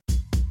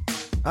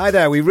Hi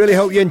there, we really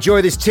hope you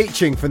enjoy this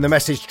teaching from the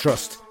Message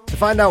Trust. To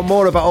find out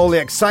more about all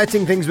the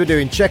exciting things we're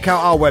doing, check out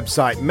our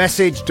website,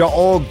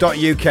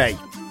 message.org.uk.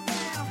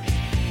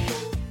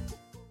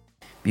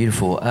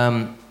 Beautiful.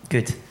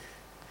 Good.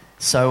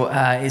 So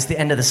it's the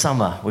end of the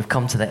summer. We've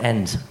come to the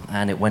end,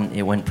 and it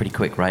went pretty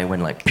quick, right? It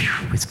went like, pew,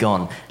 it's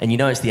gone. And you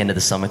know it's the end of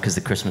the summer because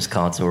the Christmas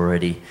cards are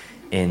already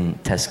in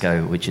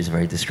Tesco, which is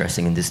very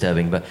distressing and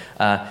disturbing. But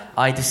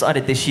I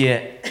decided this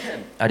year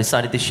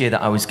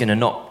that I was going to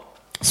not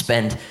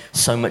spend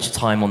so much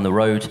time on the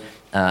road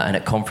and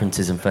at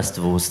conferences and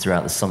festivals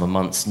throughout the summer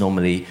months.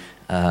 Normally,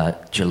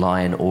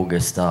 July and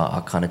August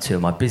are kind of two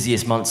of my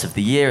busiest months of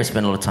the year. I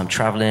spend a lot of time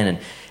traveling and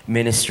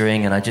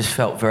ministering, and I just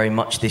felt very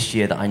much this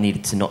year that I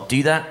needed to not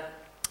do that,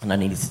 and I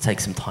needed to take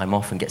some time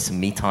off and get some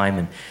me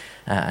time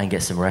and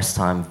get some rest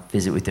time,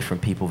 visit with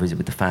different people, visit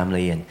with the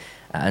family, and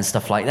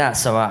stuff like that.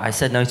 So I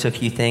said no to a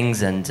few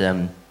things, and who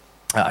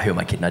am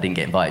I kidding? I didn't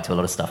get invited to a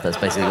lot of stuff. That's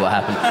basically what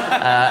happened.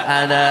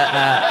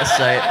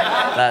 So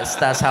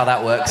that's how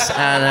that works.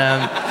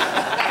 And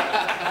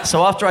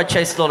so after I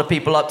chased a lot of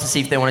people up to see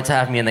if they wanted to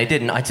have me, and they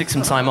didn't, I took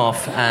some time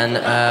off, and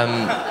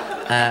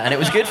it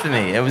was good for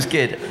me. It was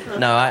good.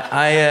 No,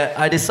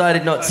 I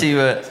decided not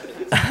to.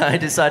 I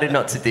decided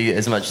not to do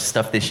as much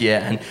stuff this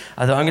year, and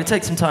I thought I'm going to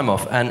take some time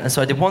off. And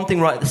so I did one thing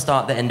right at the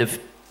start, the end of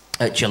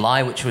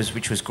July, which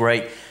was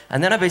great.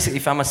 And then I basically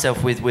found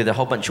myself with a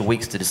whole bunch of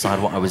weeks to decide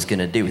what I was going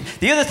to do.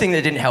 The other thing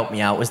that didn't help me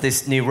out was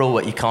this new rule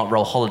that you can't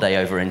roll holiday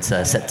over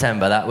into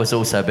September. That was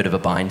also a bit of a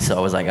bind, so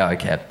I was like, oh,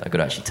 okay, I've got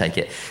to actually take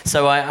it.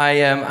 So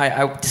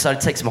I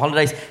decided to take some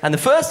holidays. And the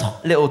first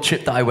little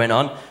trip that I went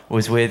on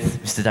was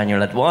with Mr.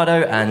 Daniel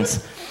Eduardo and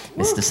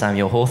Mr.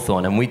 Samuel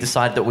Hawthorne, and we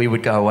decided that we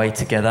would go away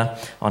together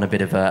on a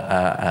bit of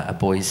a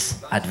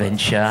boys'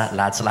 adventure.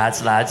 Lads.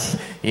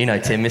 You know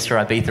Tim,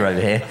 Mr. Ibiza over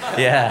here.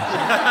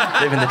 Yeah,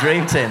 living the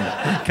dream, Tim.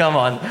 Come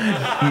on,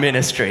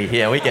 ministry.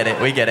 Yeah, we get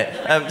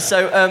it.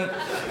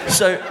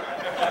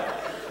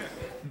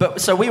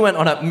 So we went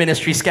on a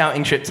ministry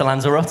scouting trip to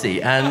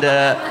Lanzarote,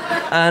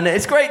 and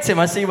it's great, Tim.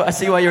 I see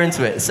why you're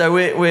into it. So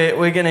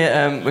we're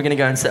gonna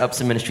go and set up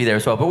some ministry there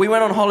as well. But we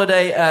went on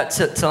holiday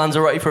to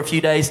Lanzarote for a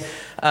few days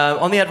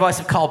on the advice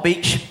of Carl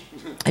Beach,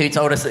 who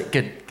told us that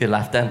good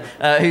laugh, Dan.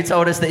 Who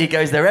told us that he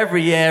goes there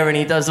every year and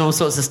he does all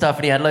sorts of stuff,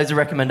 and he had loads of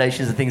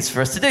recommendations and things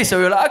for us to do. So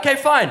we were like, okay,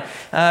 fine.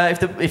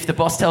 If the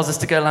boss tells us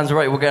to go to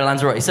Lanzarote, we'll go to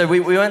Lanzarote. So we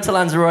went to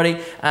Lanzarote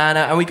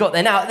and we got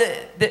there. Now,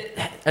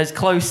 as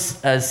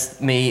close as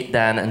me,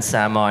 Dan, and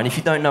Sam are, and if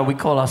you don't know, we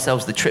call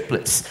ourselves the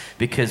triplets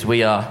because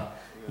we are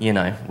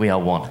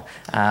one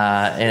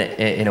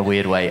in a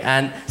weird way.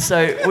 And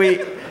so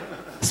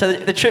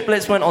the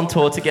triplets went on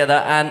tour together,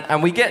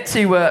 and we get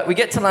to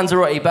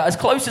Lanzarote, but as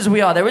close as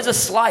we are, there is a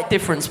slight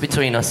difference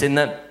between us in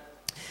that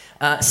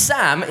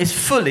Sam is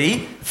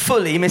fully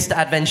Mr.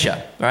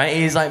 Adventure, right?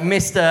 He's like,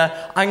 Mr.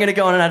 I'm going to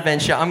go on an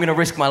adventure. I'm going to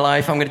risk my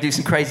life. I'm going to do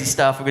some crazy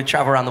stuff. I'm going to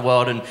travel around the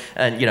world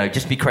and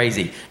just be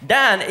crazy.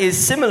 Dan is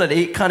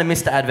similarly kind of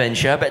Mr.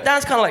 Adventure, but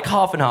Dan's kind of like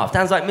half and half.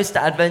 Dan's like Mr.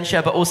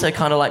 Adventure, but also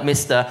kind of like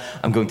Mr.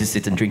 I'm going to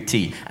sit and drink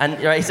tea.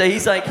 And right, so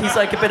he's like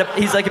a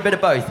bit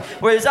of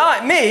both. Whereas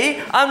I'm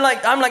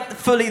like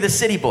fully the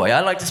city boy.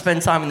 I like to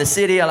spend time in the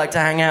city. I like to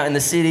hang out in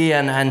the city,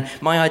 and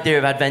my idea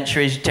of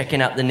adventure is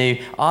checking out the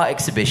new art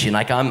exhibition.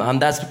 Like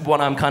that's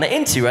what I'm kind of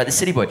into, right? The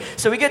city boy.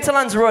 So we get to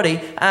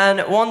Lanzarote, and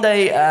one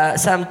day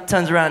Sam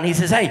turns around and he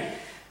says, hey,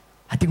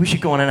 I think we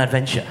should go on an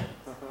adventure.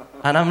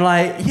 And I'm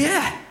like,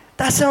 yeah,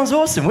 that sounds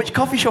awesome. Which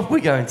coffee shop are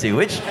we going to?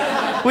 Which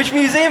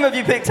museum have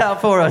you picked out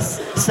for us,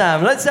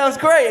 Sam? That sounds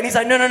great. And he's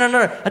like, no,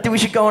 I think we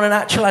should go on an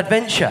actual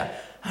adventure.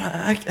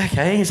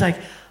 Okay. He's like,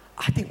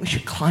 I think we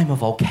should climb a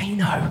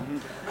volcano.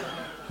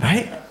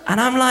 Right? And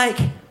I'm like,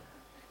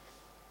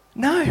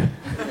 no.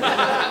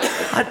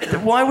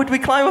 Why would we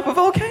climb up a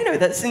volcano?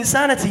 That's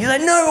insanity. He's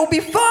like, no, it'll be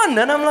fun.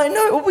 And I'm like,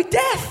 no, it'll be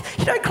death.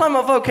 You don't climb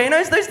up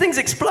volcanoes. Those things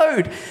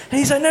explode. And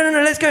he's like, no,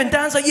 let's go. And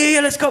Dan's like,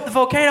 yeah, let's go up the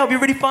volcano. It'll be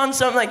really fun.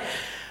 So I'm like,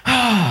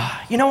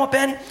 you know what,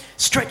 Ben?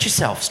 Stretch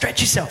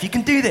yourself. You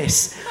can do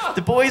this.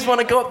 The boys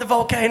want to go up the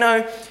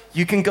volcano.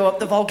 You can go up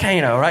the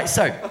volcano, right?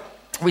 So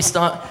we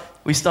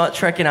start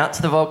trekking out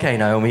to the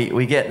volcano, and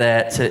we get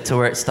there to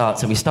where it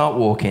starts, and we start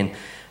walking,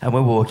 and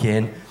we're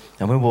walking,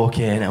 and we're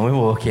walking, and we're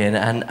walking,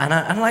 and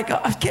I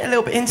get a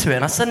little bit into it,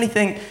 and I suddenly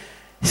think,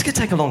 this could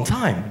take a long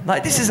time.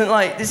 Like, this isn't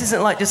like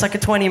just like a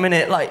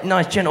 20-minute, like,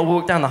 nice, gentle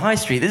walk down the high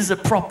street. This is a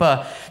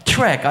proper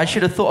trek. I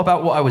should have thought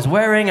about what I was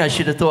wearing. I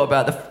should have thought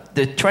about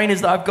the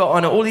trainers that I've got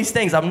on, all these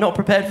things. I'm not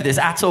prepared for this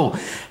at all.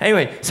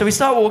 Anyway, so we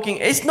start walking.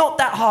 It's not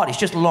that hard. It's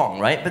just long,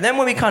 right? But then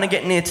when we kind of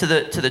get near to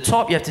the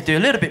top, you have to do a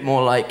little bit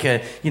more like,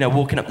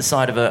 walking up the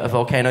side of a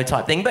volcano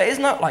type thing. But it's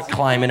not like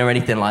climbing or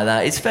anything like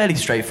that. It's fairly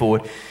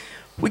straightforward.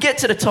 We get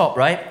to the top,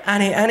 right?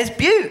 And it's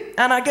beaut.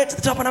 And I get to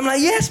the top and I'm like,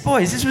 yes,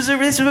 boys, this was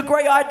a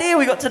great idea.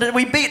 We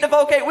beat the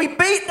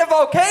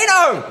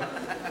volcano.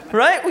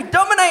 right? We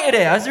dominated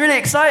it. I was really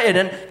excited,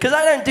 and because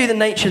I don't do the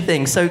nature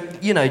thing, so,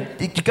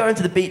 going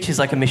to the beach is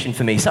like a mission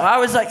for me. So I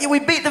was like, yeah, we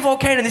beat the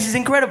volcano. This is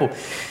incredible.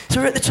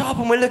 So we're at the top,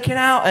 and we're looking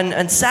out,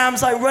 and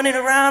Sam's like running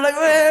around, like,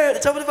 we're at the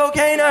top of the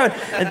volcano.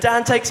 And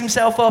Dan takes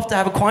himself off to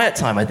have a quiet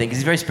time, I think, because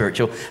he's very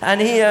spiritual.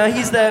 And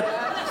he's there.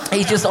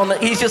 He's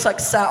just like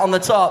sat on the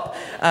top,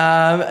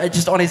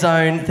 just on his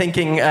own, probably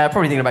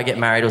thinking about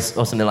getting married or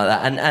something like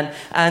that.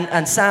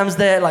 And Sam's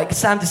there, like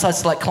Sam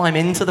decides to like climb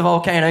into the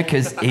volcano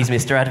because he's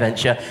Mr.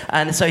 Adventure.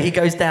 And so he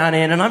goes down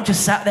in, and I'm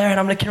just sat there and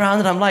I'm looking around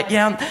and I'm like,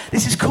 yeah,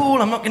 this is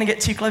cool. I'm not going to get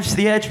too close to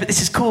the edge, but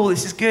this is cool.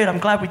 This is good. I'm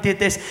glad we did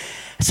this.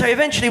 So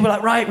eventually we're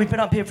like, right, we've been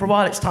up here for a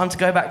while. It's time to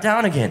go back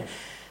down again.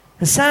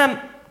 And Sam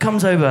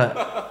comes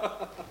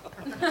over.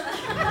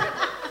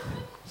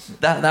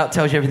 That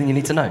tells you everything you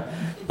need to know.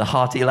 The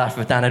hearty laugh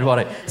of Dan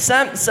Eduardo.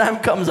 Sam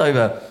comes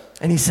over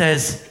and he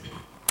says,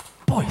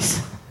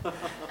 boys.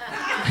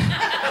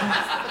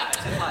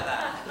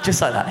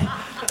 Just like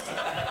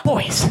that.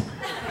 Boys.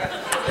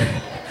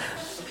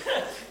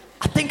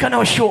 I think I know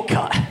a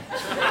shortcut.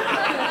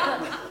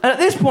 And at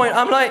this point,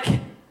 I'm like,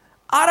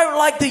 I don't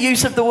like the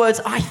use of the words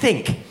I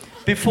think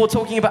before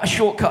talking about a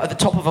shortcut at the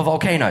top of a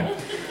volcano.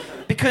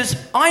 Because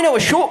I know a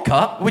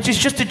shortcut, which is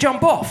just to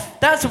jump off.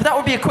 That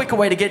would be a quicker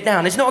way to get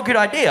down. It's not a good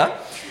idea.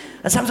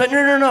 And Sam's like,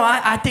 no,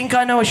 I think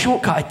I know a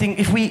shortcut. I think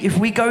if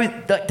we go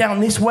down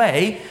this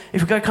way,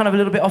 if we go kind of a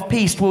little bit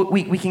off-piste,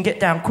 we can get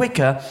down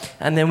quicker,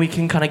 and then we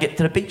can kind of get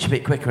to the beach a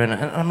bit quicker. And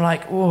I'm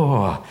like,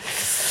 oh,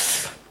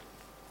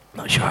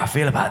 not sure how I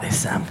feel about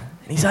this, Sam.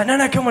 And he's like,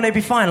 no, come on, it'll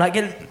be fine. Like,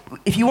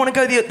 if you want to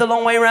go the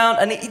long way around,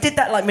 and he did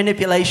that like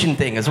manipulation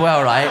thing as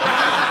well,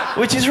 right?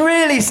 Which is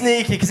really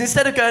sneaky, because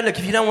instead of going, look,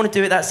 if you don't want to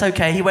do it, that's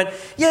okay. He went,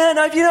 yeah,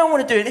 no, if you don't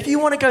want to do it, if you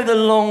want to go the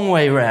long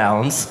way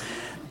round,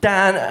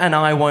 Dan and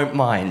I won't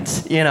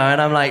mind, and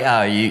I'm like,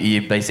 oh,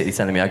 you basically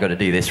telling me I got to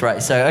do this,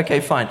 right? So, okay,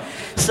 fine.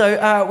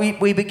 So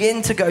we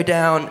begin to go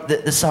down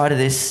the side of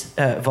this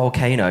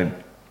volcano,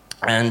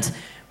 and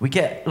we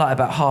get like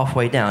about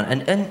halfway down.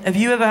 And have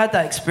you ever had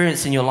that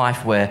experience in your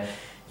life where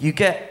you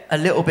get a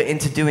little bit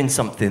into doing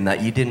something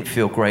that you didn't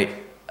feel great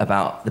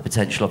about the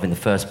potential of in the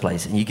first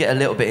place, and you get a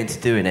little bit into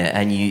doing it,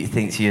 and you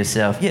think to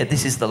yourself, yeah,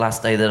 this is the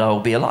last day that I will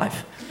be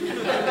alive.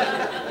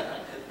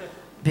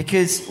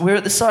 Because we're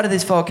at the side of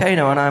this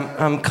volcano and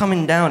I'm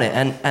coming down it,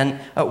 and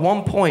at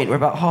one point we're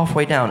about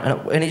halfway down,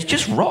 and it's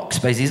just rocks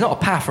basically. It's not a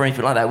path or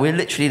anything like that. We're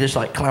literally just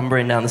like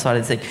clambering down the side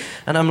of the thing,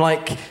 and I'm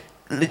like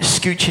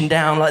scooching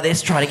down like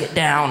this, trying to get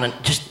down and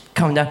just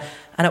coming down.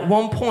 And at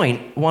one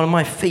point, one of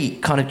my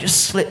feet kind of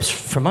just slips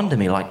from under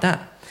me like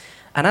that.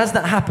 And as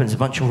that happens, a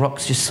bunch of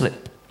rocks just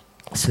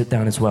slip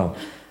down as well.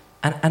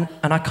 And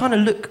I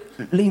kind of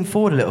lean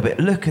forward a little bit,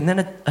 and then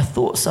a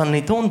thought suddenly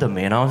dawned on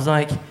me, and I was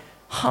like,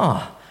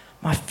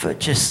 my foot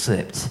just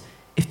slipped.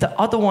 If the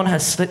other one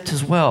has slipped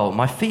as well,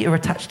 my feet are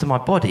attached to my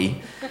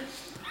body,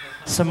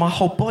 so my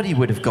whole body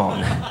would have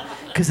gone,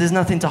 because there's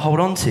nothing to hold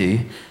on to,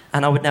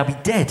 and I would now be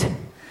dead.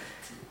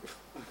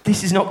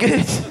 This is not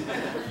good.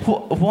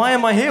 Why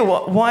am I here?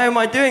 Why am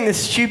I doing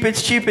this stupid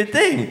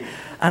thing?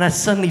 And I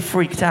suddenly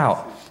freaked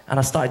out, and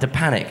I started to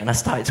panic, and I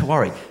started to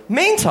worry.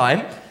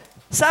 Meantime,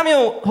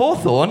 Samuel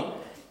Hawthorne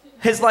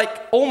is like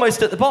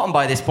almost at the bottom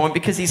by this point,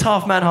 because he's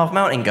half man, half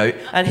mountain goat,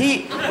 and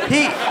he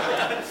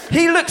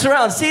looks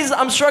around, sees that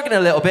I'm struggling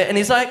a little bit, and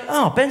he's like,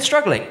 oh, Ben's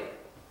struggling.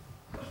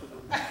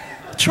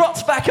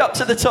 Trots back up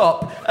to the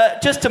top,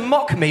 just to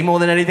mock me more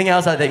than anything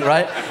else, I think,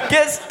 right?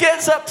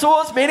 Gets up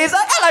towards me, and he's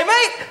like, hello,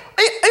 mate.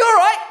 Are you all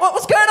right?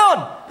 What's going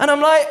on? And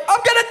I'm like, I'm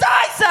going to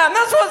die, Sam.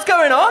 That's what's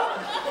going on.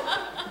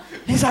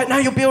 He's like, no,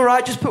 you'll be all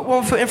right. Just put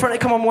one foot in front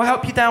of it. Come on, we'll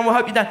help you down.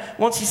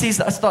 Once he sees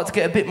that I start to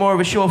get a bit more of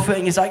a sure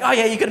footing, he's like, oh,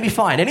 yeah, you're going to be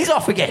fine. And he's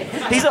off again.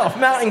 He's off.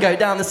 Mountain goat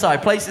down the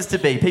side. Places to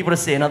be. People to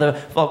see. Another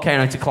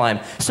volcano to climb.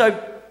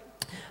 So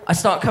I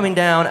start coming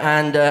down,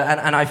 and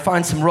I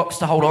find some rocks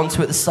to hold on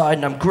to at the side,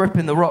 and I'm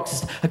gripping the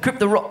rocks. I grip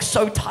the rocks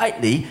so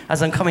tightly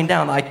as I'm coming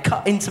down that I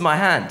cut into my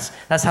hands.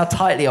 That's how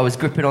tightly I was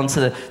gripping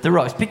onto the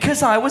rocks,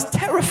 because I was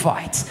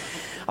terrified.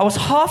 I was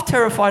half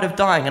terrified of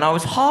dying, and I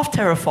was half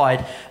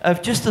terrified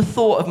of just the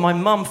thought of my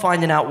mum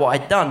finding out what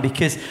I'd done,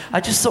 because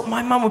I just thought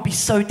my mum would be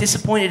so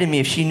disappointed in me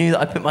if she knew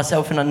that I put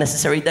myself in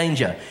unnecessary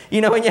danger.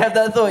 You know, when you have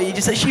that thought, you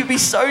just say, she'd be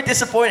so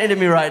disappointed in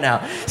me right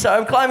now. So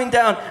I'm climbing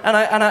down,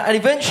 and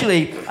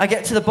eventually I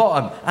get to the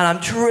bottom, and I'm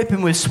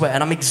dripping with sweat,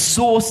 and I'm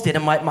exhausted,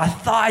 and my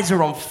thighs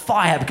are on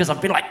fire because I've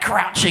been like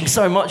crouching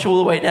so much all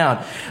the way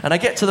down. And I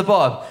get to the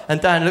bottom,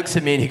 and Dan looks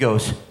at me and he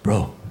goes,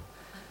 bro,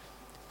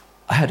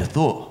 I had a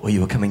thought while you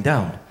were coming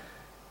down.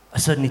 I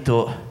suddenly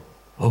thought,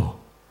 oh,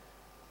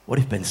 what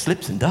if Ben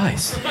slips and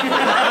dies? I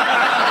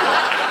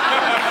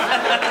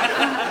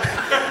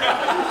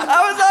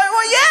was like,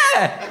 well,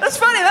 yeah, that's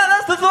funny.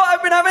 That's the thought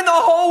I've been having the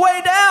whole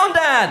way down,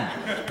 Dan.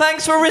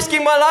 Thanks for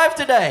risking my life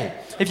today.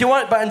 If you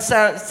want, but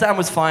Sam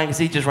was fine because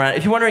he just ran.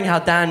 If you're wondering how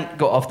Dan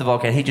got off the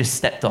volcano, he just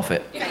stepped off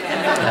it.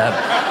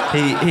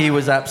 He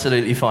was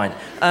absolutely fine.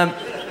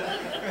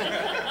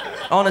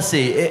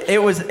 Honestly,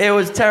 it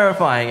was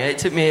terrifying. It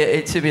took me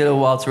a little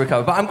while to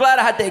recover, but I'm glad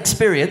I had the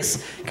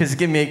experience because it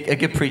gave me a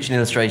good preaching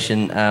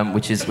illustration,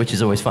 which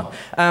is always fun.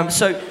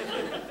 So,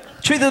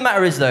 truth of the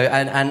matter is, though,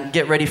 and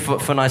get ready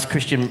for nice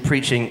Christian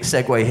preaching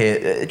segue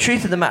here.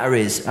 Truth of the matter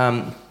is,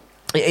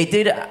 it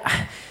did,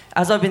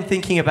 as I've been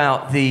thinking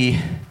about the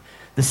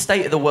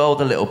state of the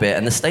world a little bit,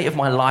 and the state of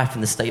my life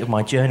and the state of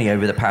my journey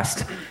over the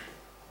past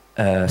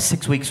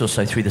 6 weeks or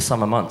so through the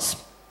summer months.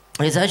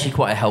 It's actually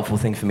quite a helpful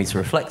thing for me to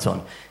reflect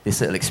on, this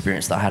little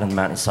experience that I had on the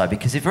mountainside,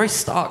 because it very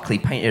starkly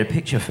painted a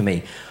picture for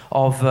me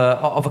of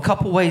a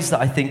couple ways that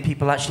I think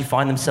people actually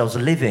find themselves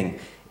living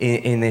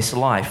in this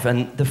life.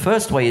 And the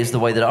first way is the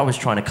way that I was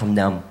trying to come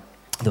down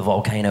the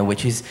volcano,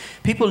 which is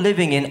people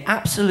living in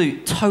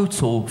absolute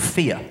total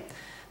fear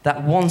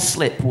that one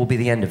slip will be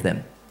the end of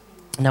them.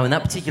 Now, in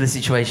that particular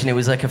situation, it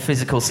was like a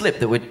physical slip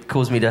that would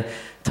cause me to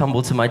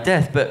tumble to my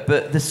death. But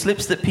the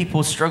slips that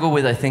people struggle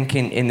with, I think,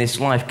 in this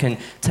life can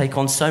take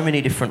on so many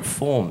different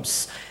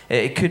forms.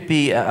 It could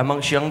be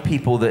amongst young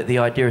people that the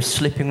idea of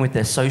slipping with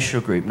their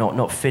social group,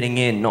 not fitting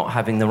in, not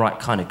having the right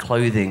kind of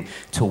clothing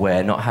to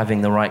wear, not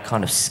having the right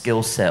kind of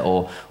skill set,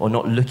 or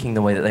not looking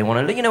the way that they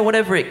want to look,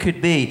 whatever it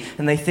could be.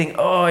 And they think,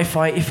 oh, if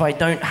I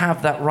don't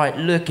have that right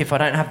look, if I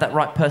don't have that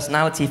right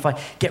personality, if I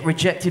get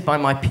rejected by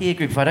my peer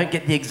group, if I don't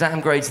get the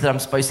exam grades that I'm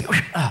supposed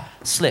to,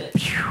 slip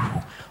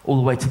all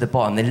the way to the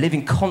bottom. They live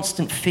in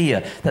constant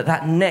fear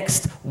that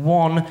next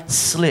one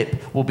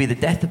slip will be the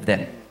death of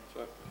them.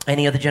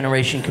 Any other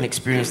generation can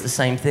experience the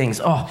same things.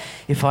 Oh,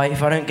 if I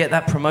don't get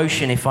that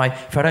promotion, if I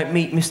don't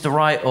meet Mr.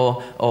 Right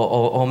or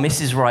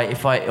Mrs.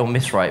 Right, or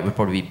Miss Right would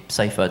probably be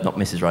safer, not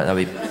Mrs. Right. That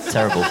would be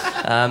terrible.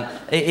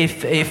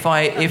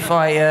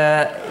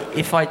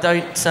 If I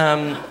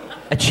don't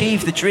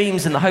achieve the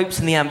dreams and the hopes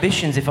and the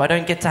ambitions, if I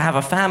don't get to have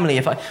a family,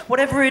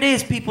 whatever it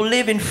is, people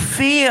live in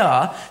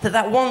fear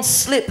that one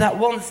slip, that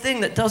one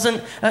thing that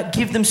doesn't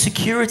give them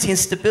security and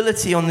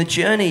stability on the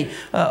journey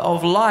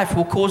of life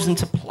will cause them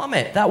to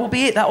plummet. That will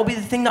be it. That will be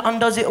the thing that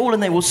undoes it all,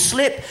 and they will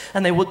slip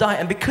and they will die.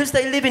 And because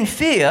they live in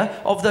fear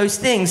of those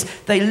things,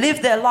 they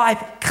live their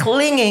life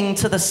clinging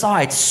to the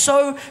side,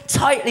 so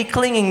tightly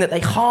clinging that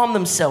they harm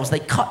themselves. They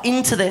cut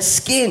into their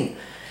skin,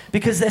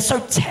 because they're so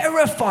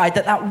terrified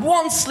that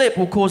one slip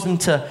will cause them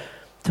to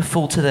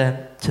fall to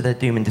their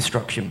doom and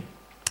destruction.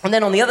 And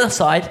then on the other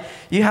side,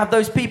 you have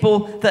those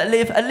people that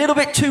live a little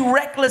bit too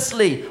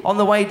recklessly on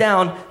the way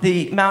down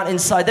the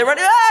mountainside. They're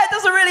running, it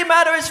doesn't really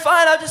matter, it's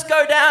fine, I'll just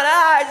go down.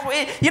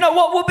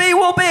 What will be,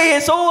 will be,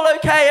 it's all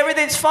okay,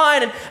 everything's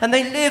fine. And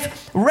they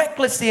live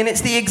recklessly, and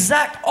it's the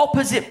exact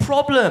opposite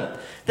problem.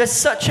 There's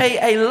such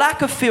a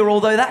lack of fear,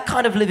 although that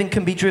kind of living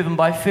can be driven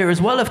by fear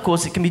as well, of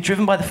course. It can be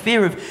driven by the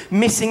fear of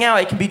missing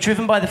out. It can be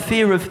driven by the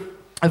fear of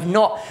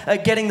not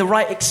getting the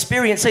right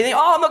experience. So you think,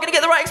 I'm not going to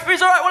get the right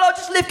experience. All right, well, I'll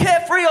just live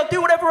carefree. I'll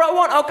do whatever I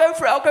want. I'll go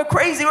for it. I'll go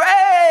crazy.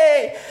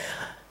 Hey!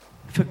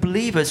 For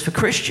believers, for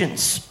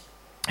Christians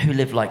who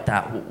live like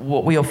that,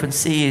 what we often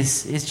see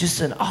is just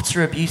an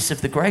utter abuse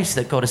of the grace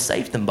that God has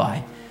saved them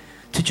by.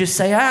 To just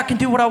say, I can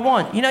do what I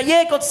want.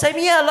 God saved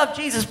me. Yeah, I love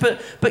Jesus.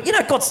 But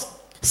God's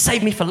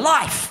saved me for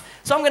life.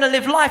 So I'm going to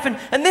live life.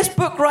 And this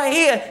book right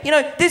here,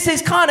 this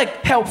is kind of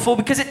helpful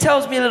because it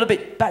tells me a little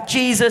bit about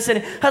Jesus, and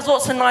it has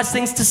lots of nice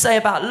things to say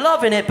about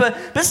love in it. But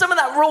some of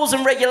that rules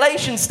and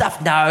regulation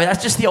stuff, no,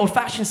 that's just the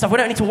old-fashioned stuff. We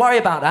don't need to worry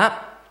about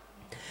that.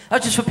 That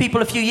was just for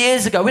people a few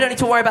years ago. We don't need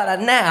to worry about that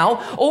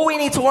now. All we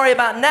need to worry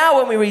about now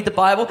when we read the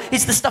Bible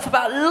is the stuff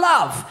about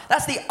love.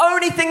 That's the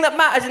only thing that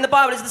matters in the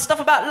Bible, is the stuff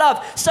about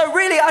love. So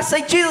really, I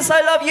say, Jesus,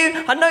 I love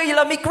you. I know you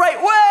love me. Great.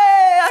 Way!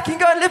 I can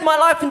go and live my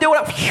life and do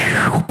what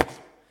I...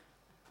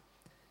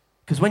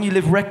 Because when you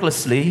live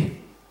recklessly,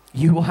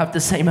 you will have the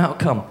same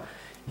outcome.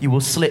 You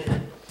will slip,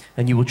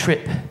 and you will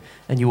trip,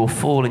 and you will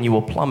fall, and you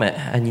will plummet,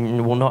 and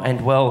it will not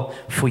end well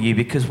for you,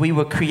 because we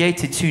were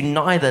created to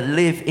neither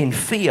live in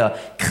fear,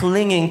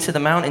 clinging to the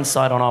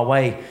mountainside on our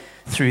way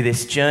through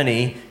this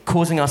journey,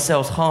 causing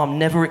ourselves harm,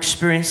 never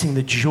experiencing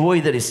the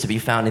joy that is to be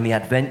found in the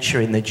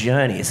adventure, in the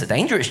journey. It's a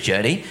dangerous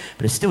journey, but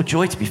there's still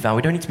joy to be found.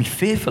 We don't need to be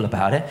fearful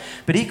about it.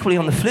 But equally,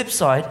 on the flip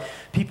side,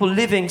 people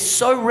living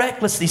so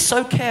recklessly,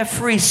 so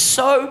carefree,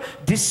 so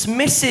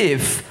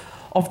dismissive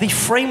of the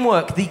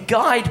framework, the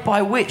guide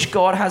by which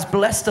God has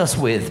blessed us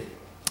with,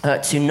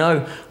 to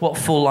know what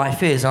full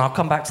life is. And I'll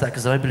come back to that,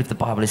 because I don't believe the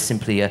Bible is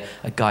simply a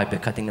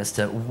guidebook. I think that's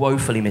to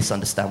woefully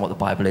misunderstand what the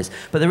Bible is.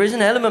 But there is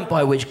an element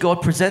by which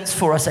God presents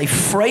for us a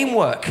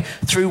framework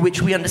through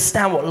which we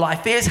understand what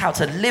life is, how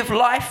to live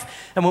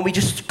life. And when we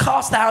just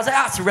cast that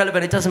out, it's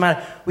irrelevant, it doesn't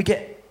matter, we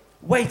get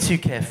way too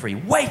carefree,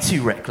 way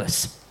too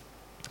reckless.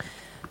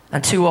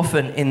 And too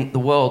often in the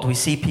world, we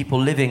see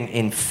people living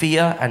in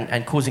fear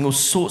and causing all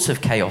sorts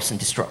of chaos and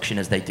destruction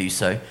as they do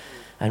so,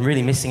 and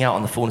really missing out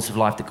on the fullness of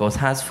life that God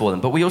has for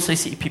them. But we also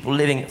see people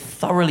living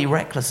thoroughly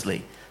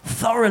recklessly,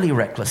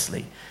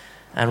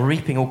 and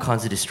reaping all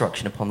kinds of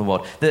destruction upon the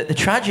world. The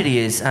tragedy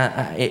is,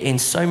 in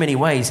so many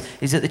ways,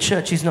 is that the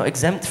church is not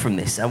exempt from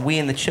this, and we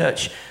in the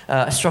church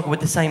struggle with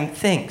the same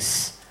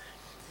things.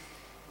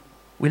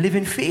 We live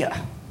in fear.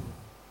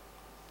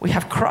 We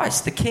have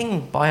Christ, the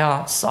King, by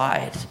our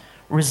side,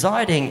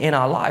 residing in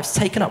our lives,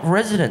 taken up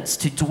residence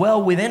to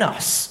dwell within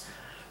us,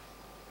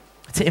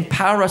 to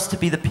empower us to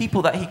be the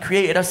people that he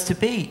created us to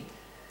be,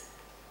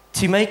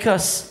 to make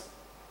us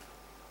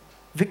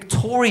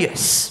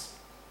victorious,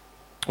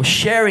 or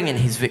sharing in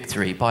his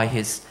victory by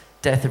his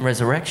death and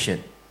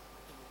resurrection.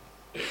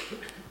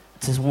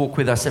 To walk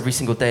with us every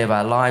single day of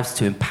our lives,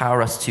 to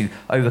empower us to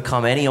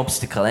overcome any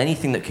obstacle,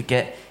 anything that could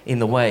get in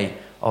the way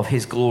of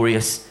his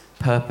glorious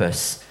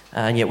purpose.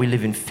 And yet we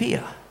live in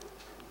fear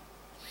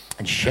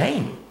and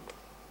shame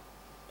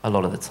a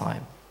lot of the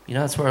time. You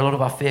know, that's where a lot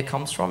of our fear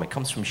comes from. It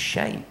comes from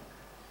shame.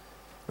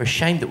 We're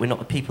ashamed that we're not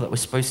the people that we're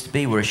supposed to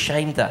be. We're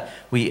ashamed that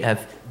we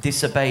have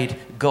disobeyed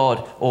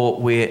God, or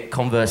we're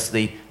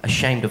conversely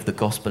ashamed of the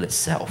gospel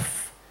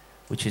itself,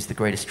 which is the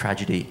greatest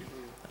tragedy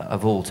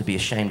of all, to be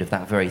ashamed of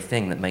that very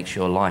thing that makes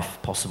your life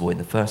possible in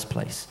the first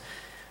place.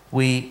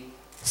 We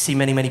see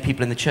many, many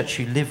people in the church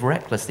who live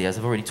recklessly, as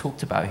I've already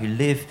talked about, who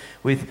live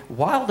with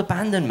wild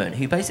abandonment,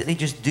 who basically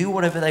just do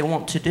whatever they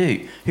want to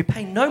do, who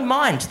pay no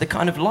mind to the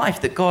kind of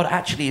life that God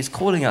actually is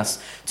calling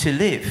us to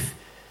live,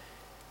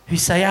 who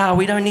say,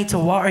 we don't need to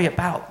worry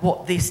about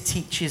what this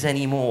teaches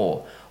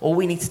anymore. All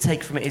we need to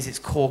take from it is its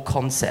core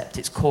concept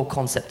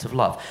of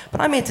love.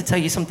 But I'm here to tell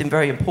you something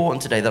very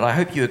important today that I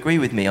hope you agree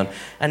with me on,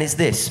 and it's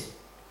this.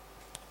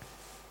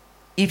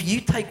 If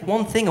you take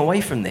one thing away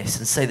from this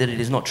and say that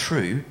it is not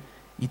true,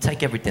 you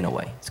take everything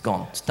away. It's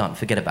gone. It's done.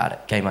 Forget about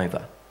it. Game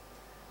over.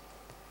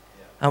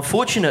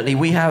 Unfortunately,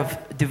 we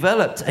have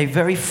developed a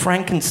very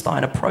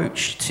Frankenstein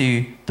approach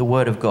to the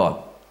Word of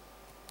God.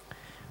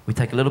 We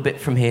take a little bit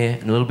from here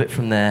and a little bit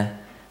from there.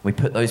 We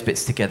put those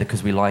bits together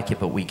because we like it,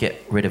 but we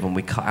get rid of them.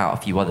 We cut out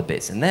a few other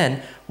bits. And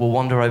then we'll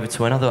wander over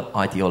to another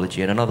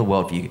ideology and another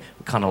worldview.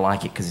 We kind of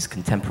like it because it's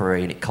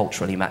contemporary and it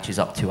culturally matches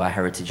up to our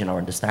heritage and our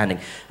understanding.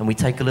 And we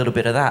take a little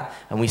bit of that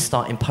and we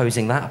start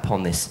imposing that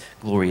upon this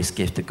glorious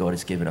gift that God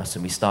has given us.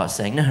 And we start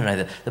saying,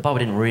 no, the Bible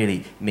didn't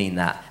really mean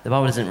that. The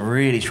Bible isn't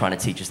really trying to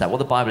teach us that. What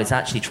the Bible is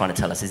actually trying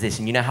to tell us is this.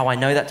 And you know how I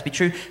know that to be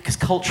true? Because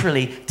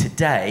culturally,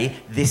 today,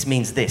 this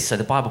means this. So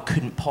the Bible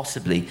couldn't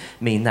possibly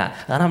mean that.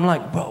 And I'm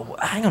like, bro,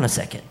 hang on a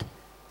second.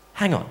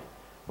 Hang on.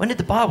 When did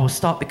the Bible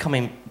start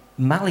becoming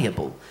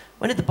malleable?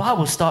 When did the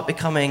Bible start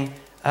becoming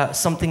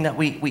something that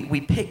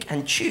we pick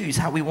and choose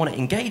how we want to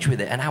engage with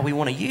it and how we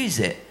want to use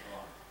it?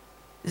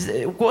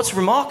 What's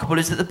remarkable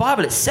is that the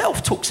Bible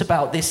itself talks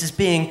about this as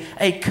being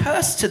a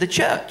curse to the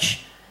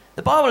church.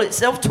 The Bible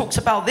itself talks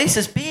about this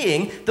as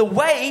being the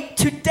way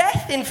to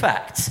death, in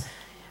fact.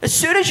 As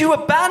soon as you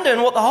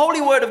abandon what the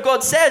Holy Word of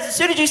God says, as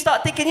soon as you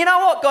start thinking, you know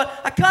what, God,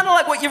 I kind of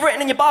like what you've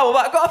written in your Bible,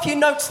 but I've got a few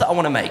notes that I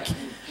want to make.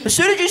 As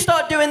soon as you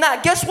start doing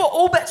that, guess what?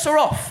 All bets are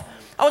off.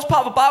 I was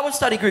part of a Bible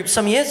study group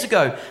some years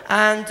ago,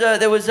 and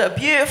there was a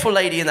beautiful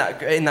lady in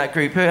that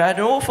group who had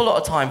an awful lot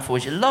of time for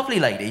us. She's a lovely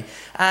lady,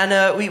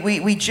 and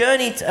we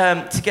journeyed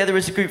together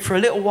as a group for a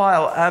little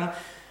while.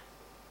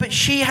 But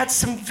she had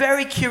some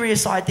very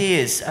curious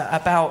ideas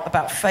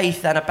about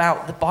faith and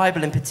about the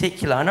Bible in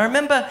particular. And I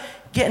remember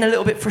getting a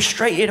little bit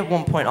frustrated at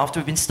one point after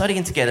we'd been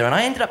studying together, and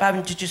I ended up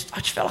having to I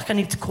just felt like I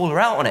needed to call her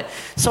out on it.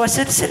 So I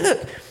said,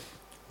 look,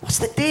 what's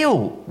the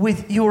deal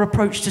with your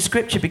approach to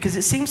Scripture? Because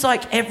it seems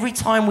like every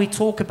time we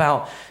talk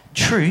about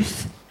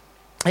truth,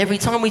 every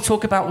time we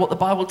talk about what the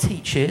Bible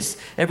teaches,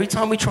 every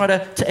time we try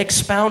to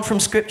expound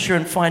from Scripture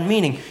and find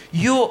meaning,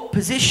 your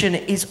position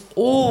is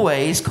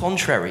always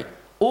contrary.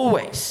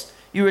 Always.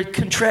 You're a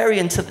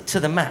contrarian to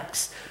the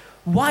max.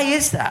 Why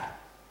is that?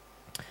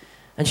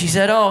 And she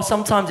said,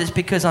 sometimes it's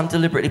because I'm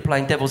deliberately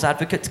playing devil's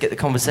advocate to get the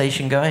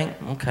conversation going.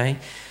 Okay.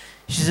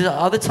 She says,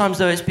 other times,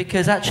 though, it's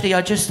because actually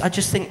I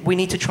just think we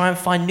need to try and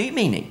find new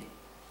meaning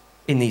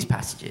in these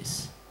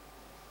passages.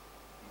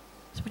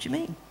 So what do you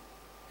mean?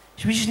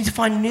 We just need to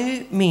find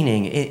new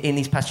meaning in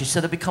these passages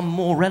so they become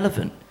more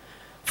relevant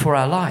for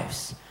our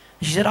lives.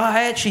 And she said,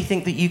 I actually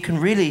think that you can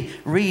really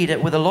read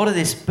it with a lot of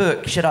this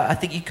book. She said, I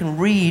think you can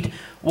read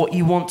what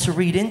you want to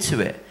read into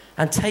it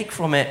and take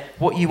from it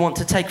what you want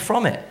to take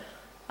from it.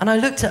 And I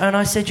looked at her and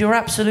I said, you're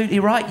absolutely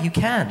right, you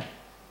can.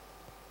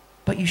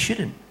 But you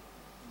shouldn't.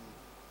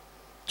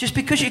 Just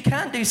because you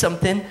can do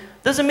something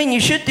doesn't mean you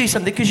should do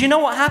something, because you know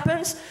what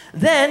happens?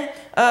 Then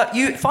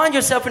you find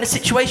yourself in a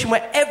situation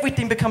where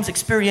everything becomes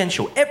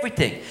experiential,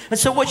 everything. And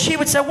so what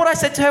I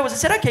said to her was, I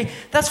said, okay,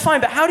 that's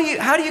fine, but how do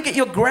you get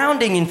your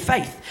grounding in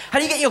faith? How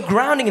do you get your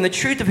grounding in the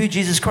truth of who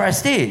Jesus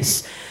Christ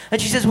is?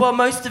 And she says, well,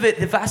 most of it,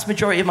 the vast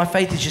majority of my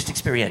faith is just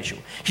experiential.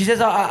 She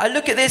says, I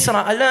look at this and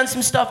I learn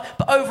some stuff,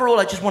 but overall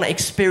I just want to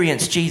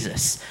experience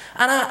Jesus.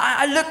 And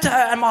I looked at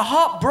her and my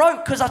heart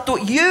broke, because I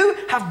thought, you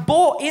have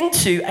bought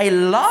into a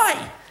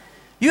lie.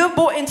 You have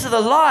bought into the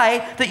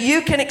lie that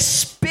you can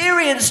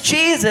experience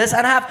Jesus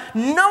and have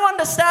no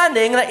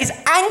understanding that is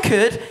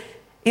anchored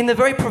in the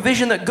very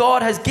provision that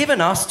God has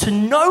given us to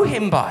know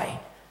him by.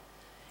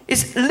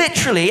 It's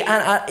literally,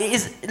 it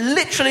is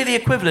literally the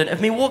equivalent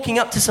of me walking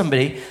up to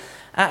somebody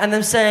and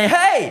them saying,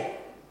 hey,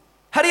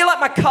 how do you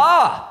like my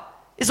car?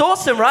 It's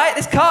awesome, right?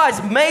 This car is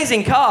an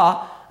amazing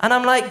car. And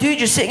I'm like, dude,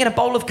 you're sitting in a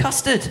bowl of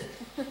custard.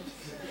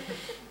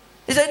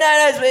 He said,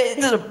 no,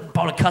 it's not a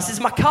bowl of custard,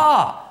 it's my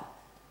car.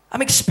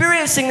 I'm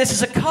experiencing this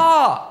as a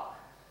car.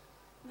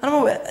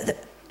 And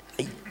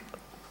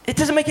it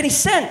doesn't make any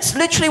sense.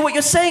 Literally what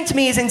you're saying to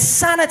me is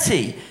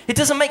insanity. It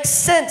doesn't make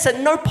sense,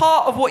 and no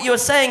part of what you're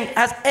saying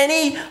has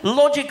any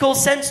logical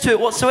sense to it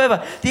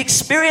whatsoever. The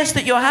experience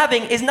that you're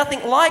having is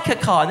nothing like a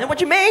car. And then what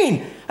do you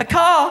mean? A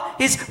car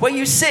is where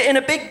you sit in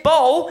a big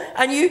bowl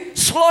and you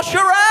slosh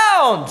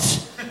around.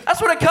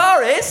 That's what a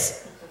car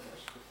is.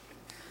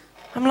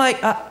 I'm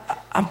like,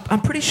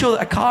 I'm pretty sure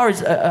that a car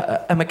is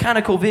a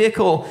mechanical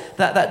vehicle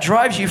that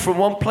drives you from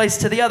one place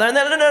to the other. And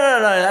then, no,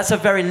 that's a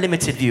very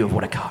limited view of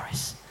what a car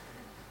is.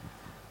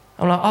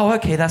 I'm like, oh,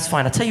 okay, that's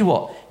fine. I'll tell you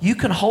what, you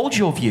can hold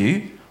your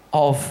view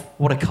of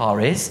what a car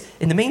is.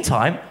 In the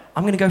meantime,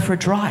 I'm going to go for a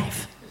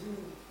drive,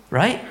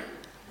 right?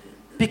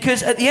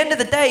 Because at the end of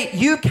the day,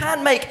 you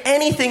can make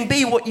anything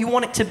be what you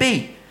want it to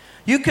be.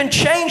 You can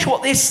change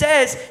what this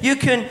says. You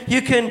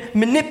can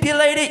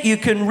manipulate it. You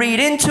can read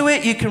into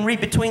it. You can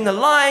read between the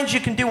lines. You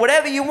can do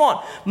whatever you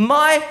want.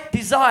 My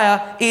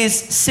desire is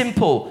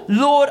simple.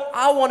 Lord,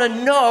 I want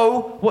to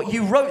know what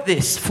you wrote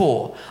this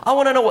for. I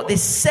want to know what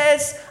this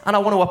says, and I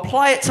want to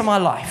apply it to my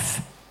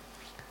life.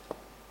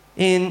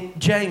 In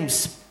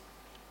James,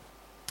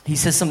 he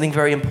says something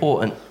very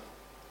important.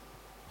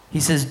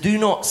 He says, do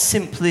not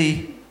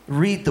simply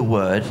read the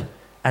word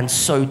and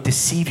so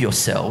deceive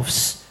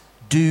yourselves.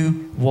 Do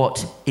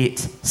what it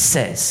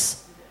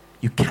says.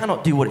 You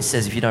cannot do what it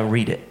says if you don't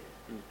read it.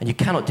 And you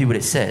cannot do what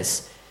it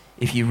says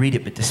if you read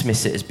it but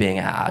dismiss it as being,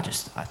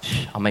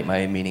 I'll make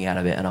my own meaning out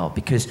of it,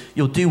 because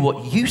you'll do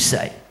what you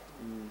say.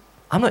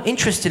 I'm not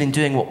interested in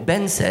doing what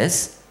Ben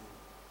says.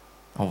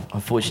 Oh,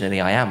 unfortunately,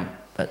 I am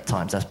at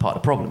times. That's part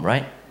of the problem,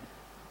 right?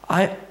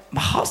 My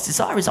heart's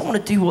desire is I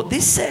want to do what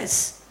this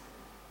says.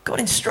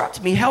 God,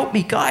 instruct me, help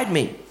me, guide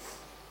me.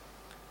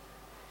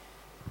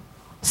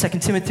 2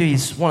 Timothy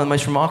is one of the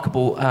most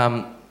remarkable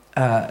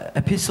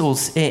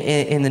epistles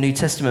in the New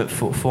Testament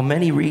for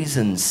many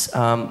reasons,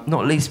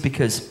 not least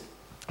because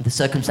the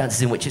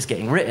circumstances in which it's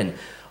getting written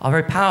are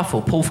very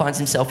powerful. Paul finds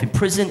himself in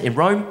prison in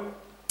Rome.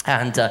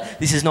 And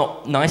this is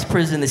not nice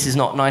prison. This is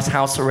not nice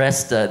house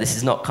arrest. This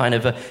is not kind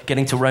of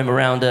getting to roam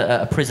around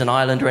a prison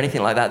island or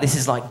anything like that. This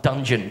is like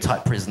dungeon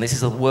type prison. This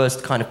is the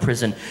worst kind of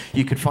prison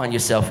you could find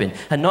yourself in.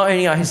 And not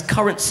only are his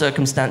current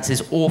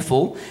circumstances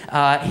awful,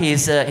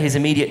 his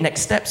immediate next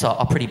steps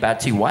are pretty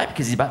bad too. Why?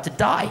 Because he's about to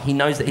die. He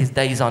knows that his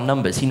days are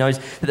numbered. He knows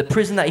that the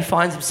prison that he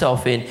finds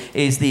himself in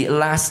is the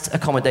last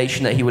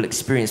accommodation that he will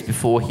experience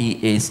before he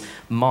is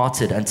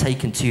martyred and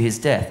taken to his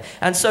death.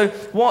 And so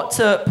what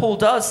Paul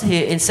does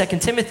here in 2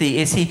 Timothy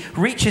is he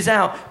reaches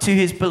out to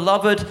his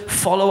beloved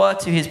follower,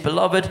 to his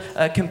beloved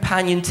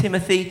companion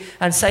Timothy,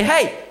 and say,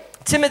 hey,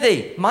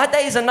 Timothy, my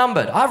days are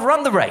numbered. I've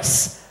run the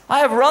race. I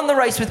have run the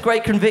race with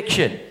great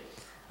conviction,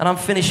 and I'm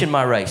finishing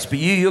my race. But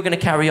you're going to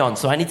carry on.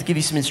 So I need to give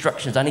you some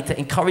instructions. I need to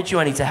encourage you.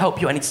 I need to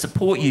help you. I need to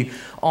support you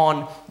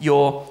on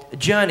your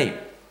journey.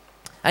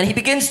 And he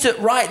begins to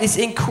write this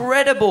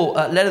incredible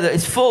letter that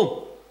is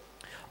full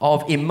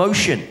of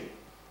emotion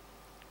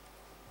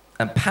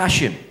and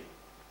passion,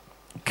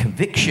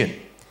 conviction.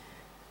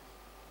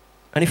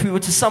 And if we were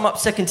to sum up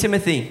 2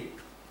 Timothy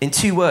in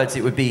 2 words,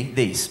 it would be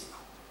these: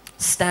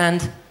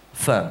 stand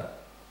firm.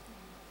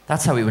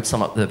 That's how we would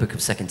sum up the book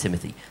of 2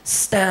 Timothy.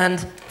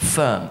 Stand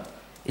firm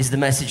is the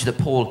message that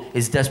Paul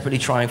is desperately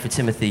trying for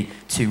Timothy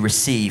to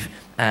receive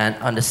and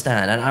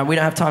understand. And we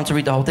don't have time to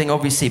read the whole thing,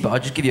 obviously, but I'll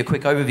just give you a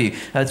quick overview.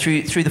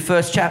 Through the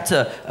first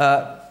chapter,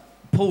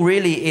 Paul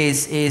really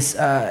is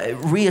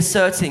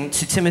reasserting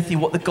to Timothy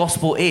what the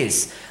gospel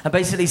is. And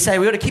basically saying,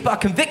 we've got to keep our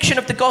conviction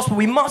of the gospel.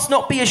 We must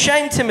not be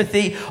ashamed,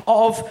 Timothy,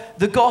 of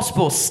the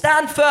gospel.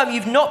 Stand firm.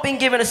 You've not been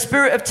given a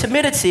spirit of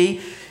timidity.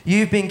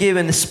 You've been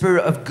given the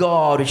Spirit of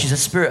God, which is a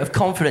spirit of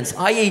confidence.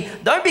 I.e.,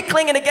 don't be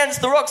clinging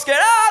against the rocks going,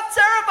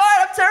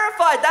 I'm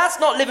terrified. That's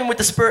not living with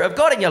the Spirit of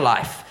God in your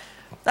life.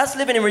 That's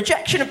living in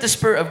rejection of the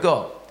Spirit of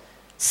God.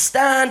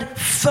 Stand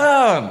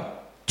firm,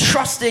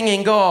 trusting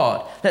in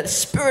God. Let the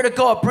Spirit of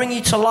God bring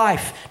you to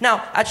life.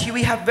 Now, actually,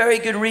 we have very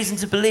good reason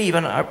to believe,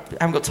 and I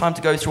haven't got time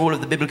to go through all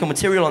of the biblical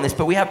material on this,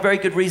 but we have very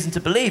good reason to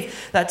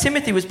believe that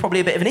Timothy was probably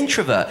a bit of an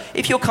introvert.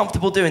 If you're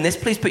comfortable doing this,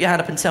 please put your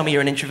hand up and tell me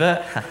you're an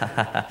introvert.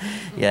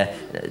 Yeah,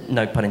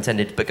 no pun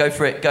intended, but go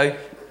for it. Go.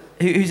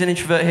 Who's an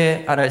introvert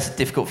here? I know it's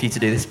difficult for you to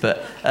do this,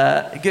 but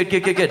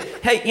good.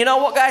 Hey, you know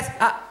what, guys?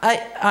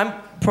 I'm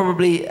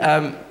probably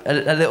a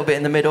little bit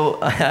in the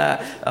middle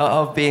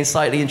of being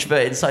slightly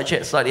introverted and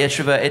slightly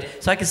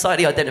extroverted, so I can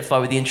slightly identify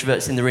with the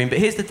introverts in the room. But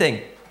here's the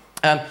thing.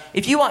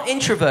 If you are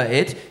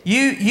introverted,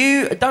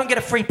 you don't get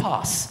a free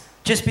pass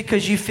just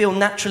because you feel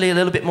naturally a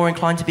little bit more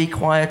inclined to be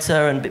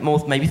quieter and a bit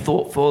more maybe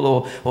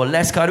thoughtful or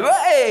less kind of,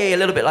 hey, a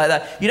little bit like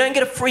that. You don't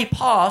get a free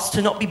pass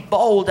to not be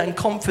bold and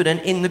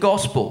confident in the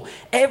gospel.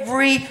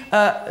 Every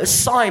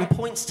sign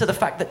points to the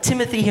fact that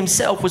Timothy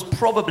himself was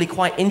probably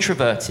quite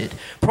introverted,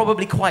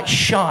 probably quite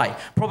shy,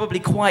 probably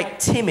quite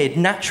timid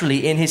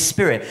naturally in his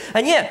spirit.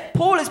 And yet,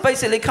 Paul is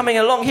basically coming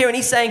along here and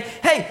he's saying,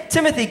 hey,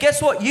 Timothy,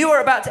 guess what? You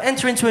are about to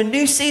enter into a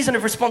new season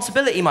of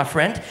responsibility, my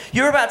friend.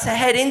 You're about to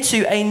head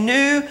into a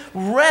new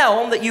realm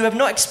realm that you have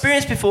not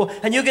experienced before,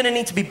 and you're going to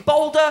need to be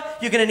bolder,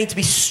 you're going to need to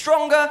be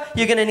stronger,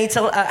 you're going to need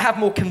to have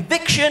more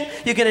conviction,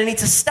 you're going to need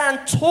to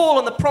stand tall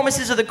on the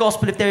promises of the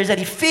gospel. If there is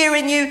any fear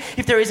in you,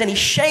 if there is any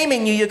shame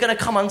in you, you're going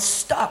to come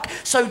unstuck.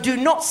 So do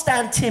not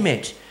stand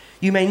timid.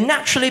 You may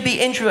naturally be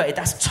introverted.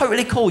 That's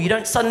totally cool. You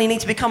don't suddenly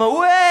need to become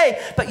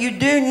away, but you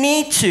do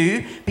need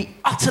to be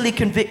utterly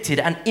convicted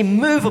and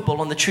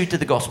immovable on the truth of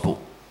the gospel.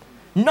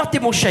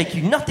 Nothing will shake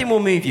you. Nothing will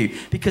move you,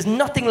 because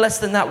nothing less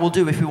than that will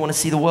do if we want to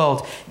see the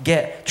world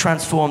get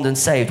transformed and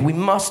saved. We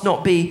must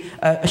not be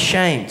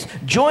ashamed.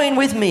 Join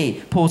with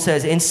me, Paul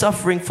says, in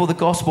suffering for the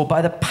gospel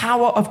by the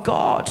power of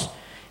God.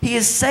 He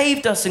has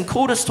saved us and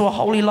called us to a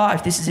holy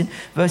life. This is in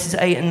verses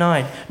 8 and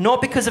 9. Not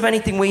because of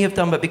anything we have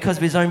done, but because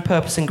of his own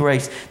purpose and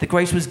grace. The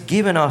grace was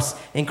given us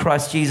in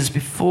Christ Jesus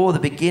before the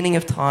beginning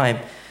of time.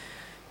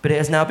 But it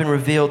has now been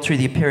revealed through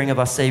the appearing of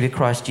our Savior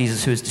Christ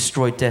Jesus, who has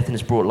destroyed death and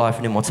has brought life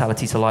and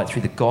immortality to light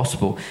through the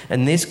gospel.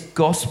 And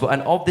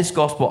of this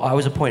gospel, I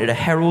was appointed a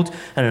herald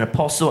and an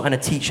apostle and a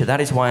teacher.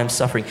 That is why I'm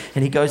suffering.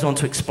 And he goes on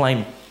to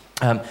explain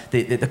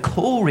the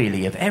call,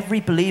 really, of every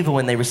believer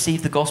when they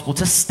receive the gospel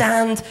to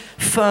stand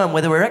firm,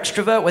 whether we're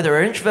extrovert, whether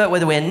we're introvert,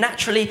 whether we're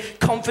naturally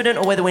confident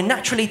or whether we're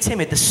naturally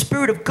timid. The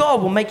Spirit of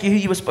God will make you who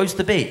you were supposed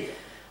to be.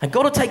 And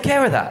God will take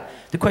care of that.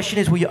 The question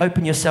is, will you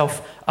open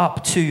yourself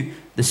up to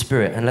the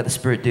Spirit and let the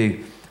Spirit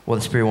do what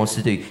the Spirit wants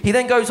to do? He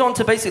then goes on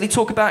to basically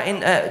talk about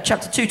in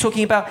chapter 2,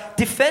 talking about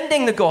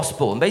defending the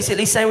gospel and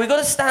basically saying we've got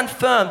to stand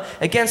firm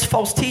against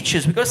false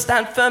teachers. We've got to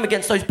stand firm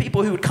against those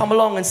people who would come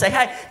along and say,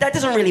 hey, that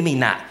doesn't really mean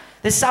that.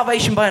 There's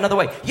salvation by another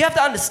way. You have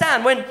to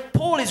understand, when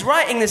Paul is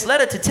writing this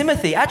letter to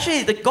Timothy,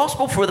 actually the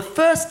gospel, for the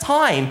first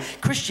time,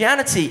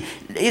 Christianity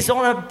is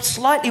on a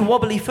slightly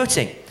wobbly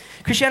footing.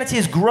 Christianity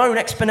has grown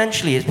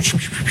exponentially.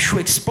 It's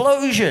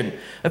explosion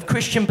of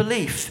Christian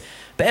belief.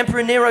 But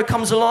Emperor Nero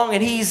comes along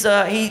and he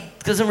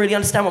doesn't really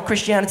understand what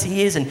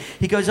Christianity is, and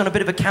he goes on a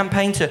bit of a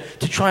campaign to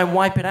try and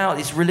wipe it out,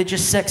 these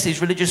religious sects,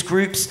 these religious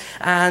groups.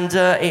 And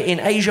in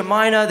Asia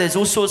Minor, there's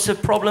all sorts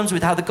of problems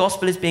with how the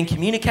gospel is being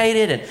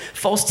communicated and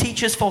false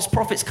teachers, false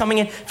prophets coming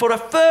in. For the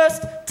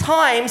first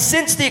time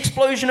since the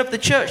explosion of the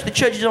church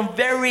is on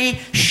very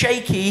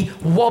shaky,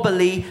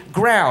 wobbly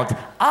ground.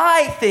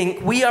 I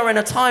think we are in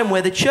a time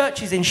where the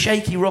church is in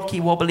shaky, rocky,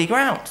 wobbly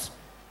ground.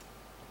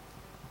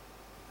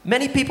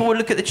 Many people will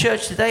look at the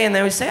church today and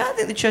they would say, I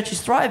think the church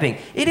is thriving.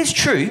 It is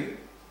true.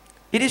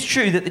 It is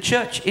true that the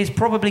church is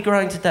probably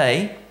growing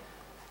today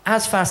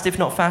as fast, if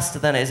not faster,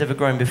 than it has ever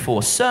grown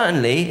before.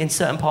 Certainly in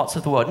certain parts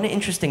of the world. Isn't it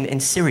interesting that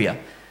in Syria,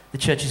 the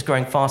church is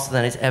growing faster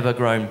than it's ever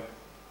grown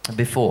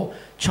before?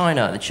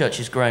 China, the church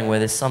is growing where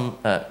there's some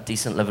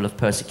decent level of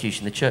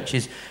persecution. The church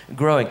is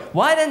growing.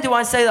 Why then do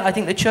I say that I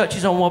think the church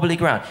is on wobbly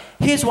ground?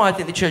 Here's why I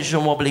think the church is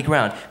on wobbly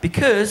ground.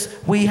 Because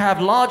we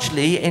have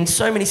largely, in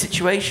so many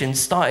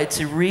situations, started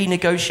to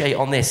renegotiate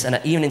on this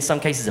and even in some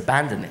cases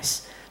abandon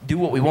this. Do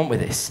what we want with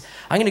this.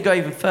 I'm going to go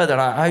even further,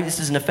 and I hope this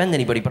doesn't offend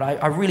anybody, but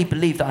I really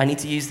believe that I need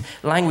to use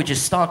language as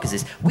stark as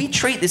this. We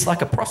treat this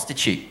like a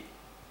prostitute.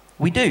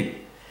 We do.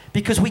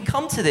 Because we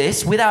come to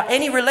this without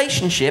any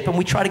relationship and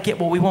we try to get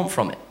what we want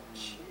from it.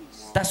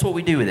 That's what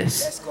we do with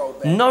this.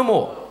 No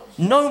more.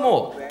 No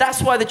more. That's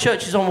why the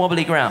church is on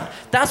wobbly ground.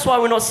 That's why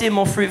we're not seeing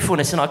more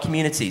fruitfulness in our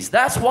communities.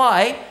 That's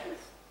why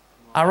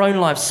our own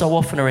lives so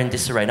often are in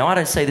disarray. Now, I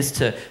don't say this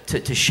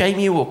to shame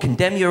you or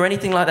condemn you or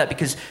anything like that,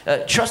 because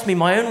trust me,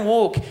 my own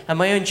walk and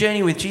my own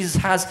journey with Jesus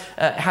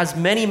has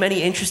many,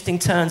 many interesting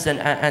turns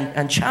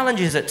and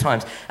challenges at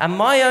times. And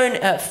my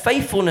own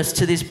faithfulness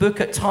to this book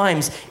at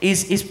times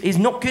is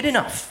not good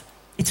enough.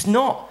 It's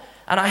not.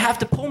 And I have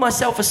to pull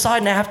myself aside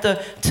and I have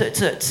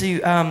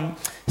to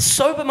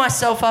sober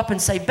myself up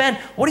and say, Ben,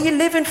 what are you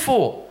living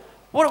for?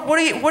 What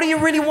do you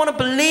really want to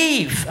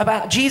believe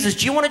about Jesus?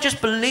 Do you want to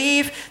just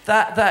believe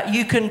that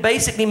you can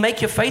basically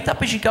make your faith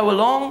up as you go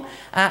along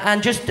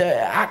and just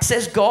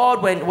access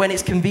God when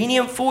it's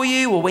convenient for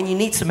you or when you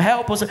need some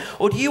help?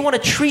 Or do you want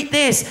to treat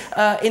this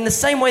in the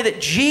same way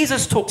that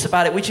Jesus talks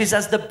about it, which is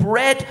as the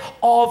bread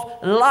of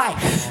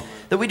life?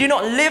 That we do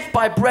not live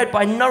by bread,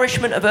 by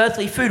nourishment of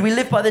earthly food. We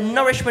live by the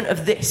nourishment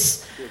of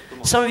this.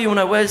 Some of you will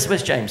know, where's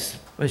James?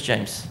 Where's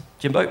James?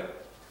 Jimbo?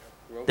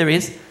 There he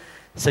is.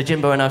 So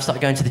Jimbo and I have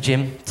started going to the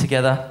gym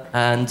together,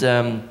 and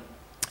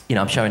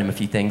I'm showing him a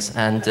few things,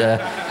 and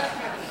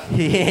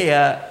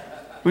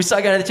we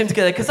started going to the gym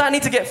together because I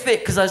need to get fit,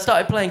 because I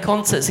started playing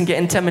concerts and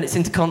getting 10 minutes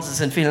into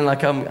concerts and feeling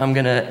like I'm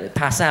going to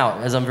pass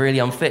out as I'm really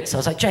unfit. So I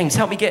was like, James,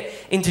 help me get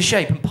into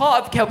shape. And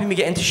part of helping me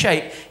get into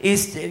shape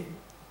is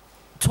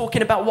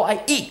talking about what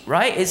I eat,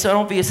 right? It's an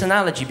obvious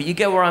analogy, but you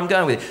get where I'm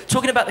going with it.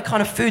 Talking about the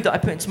kind of food that I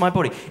put into my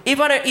body. If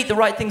I don't eat the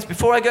right things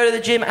before I go to the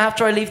gym,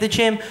 after I leave the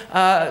gym,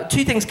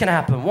 two things can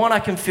happen. One,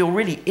 I can feel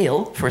really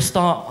ill, for a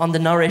start,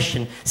 undernourished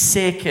and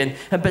sick.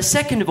 But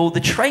second of all, the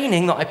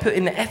training that I put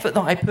in, the effort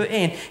that I put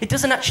in, it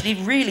doesn't actually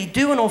really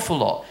do an awful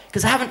lot,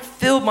 because I haven't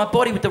filled my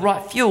body with the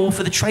right fuel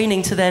for the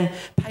training to then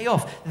pay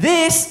off.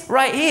 This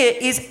right here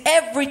is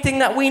everything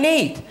that we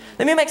need.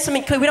 Let me make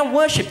something clear. We don't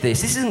worship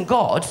this. This isn't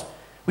God.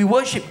 We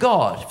worship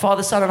God,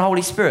 Father, Son, and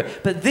Holy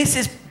Spirit. But this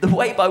is the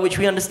way by which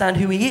we understand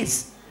who He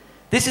is.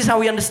 This is how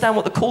we understand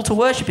what the call to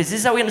worship is.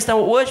 This is how we understand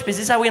what worship is.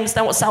 This is how we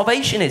understand what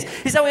salvation is.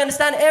 This is how we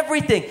understand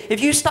everything.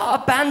 If you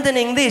start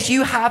abandoning this,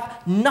 you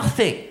have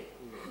nothing.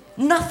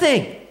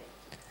 Nothing.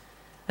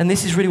 And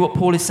this is really what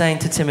Paul is saying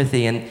to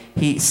Timothy. And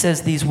he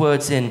says these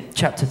words in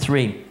chapter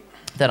 3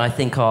 that I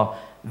think are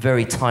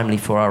very timely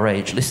for our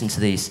age. Listen to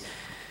these.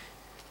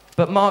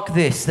 But mark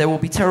this, there will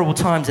be terrible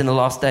times in the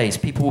last days.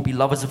 People will be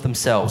lovers of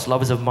themselves,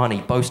 lovers of money,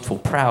 boastful,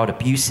 proud,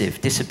 abusive,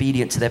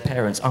 disobedient to their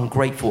parents,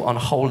 ungrateful,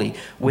 unholy,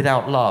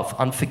 without love,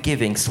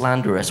 unforgiving,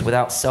 slanderous,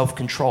 without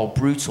self-control,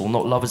 brutal,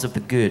 not lovers of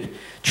the good,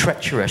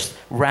 treacherous,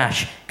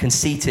 rash,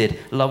 conceited,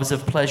 lovers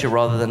of pleasure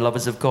rather than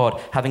lovers of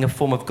God, having a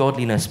form of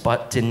godliness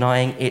but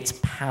denying its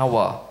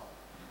power.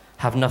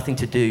 Have nothing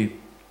to do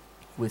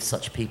with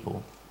such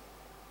people.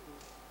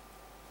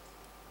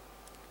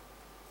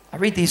 I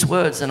read these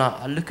words and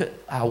I look at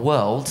our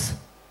world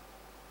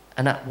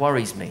and that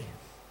worries me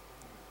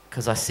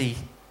because I see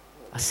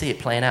it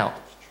playing out.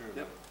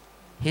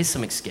 Here's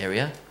something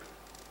scarier.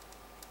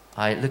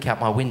 I look out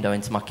my window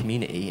into my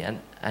community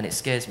and it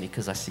scares me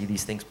because I see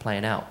these things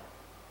playing out.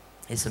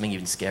 Here's something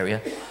even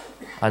scarier.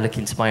 I look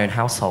into my own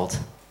household.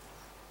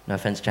 No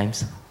offense,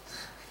 James.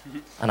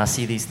 And I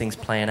see these things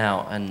playing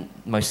out, and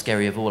most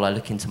scary of all, I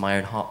look into my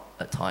own heart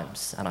at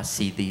times and I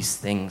see these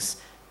things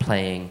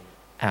playing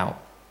out.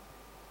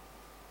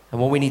 And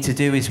what we need to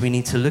do is we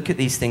need to look at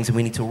these things and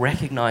we need to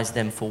recognize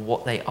them for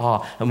what they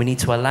are. And we need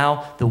to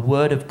allow the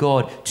Word of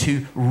God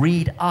to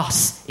read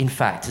us, in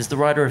fact. As the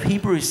writer of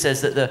Hebrews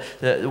says that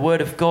the Word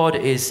of God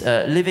is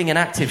living and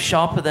active,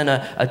 sharper than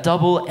a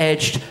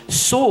double-edged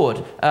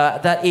sword,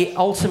 that it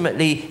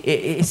ultimately,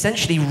 it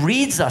essentially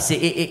reads us,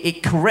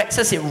 it corrects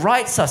us, it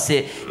writes us,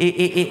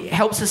 it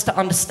helps us to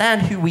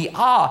understand who we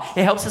are.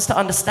 It helps us to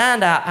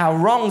understand our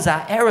wrongs,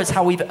 our errors,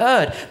 how we've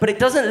erred. But it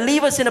doesn't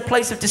leave us in a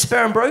place of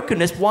despair and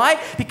brokenness.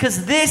 Why? Because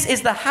this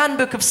is the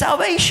handbook of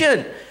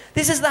salvation.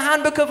 This is the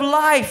handbook of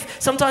life.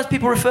 Sometimes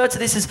people refer to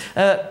this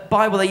as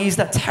Bible. They use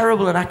that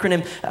terrible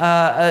acronym,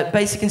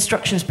 basic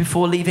instructions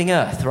before leaving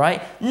earth,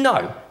 right?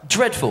 No,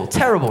 dreadful,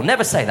 terrible.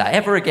 Never say that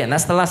ever again.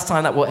 That's the last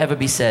time that will ever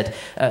be said,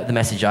 the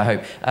message, I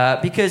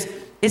hope. Because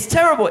it's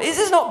terrible. This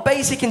is not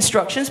basic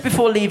instructions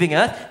before leaving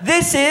earth.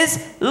 This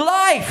is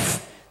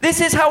life. This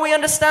is how we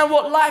understand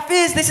what life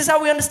is. This is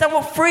how we understand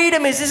what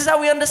freedom is. This is how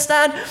we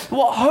understand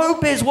what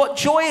hope is, what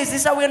joy is.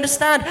 This is how we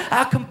understand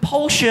our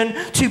compulsion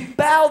to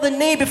bow the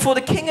knee before the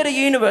King of the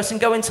universe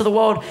and go into the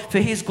world for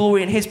his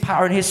glory and his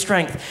power and his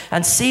strength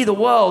and see the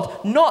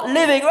world not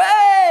living,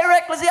 hey,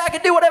 recklessly, I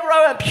can do whatever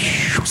I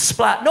want,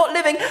 splat. Not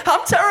living,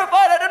 I'm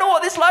terrified, I don't know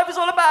what this life is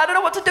all about. I don't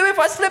know what to do. If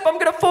I slip, I'm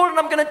going to fall and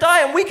I'm going to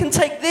die. And we can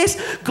take this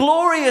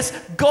glorious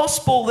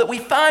gospel that we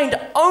find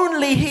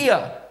only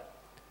here,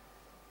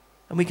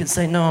 and we can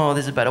say, no,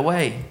 there's a better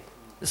way.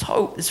 There's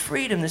hope, there's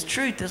freedom, there's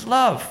truth, there's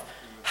love.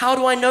 How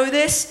do I know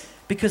this?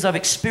 Because I've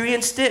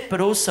experienced it, but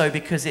also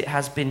because it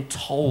has been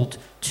told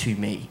to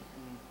me.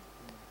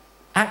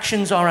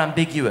 Actions are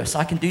ambiguous.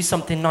 I can do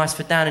something nice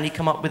for Dan and he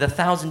come up with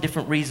 1,000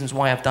 different reasons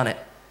why I've done it.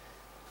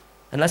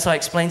 Unless I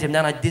explain to him,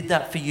 Dan, I did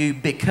that for you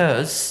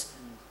because,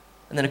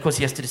 and then of course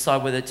he has to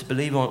decide whether to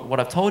believe what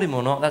I've told him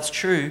or not. That's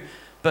true,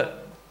 but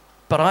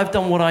I've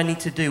done what I need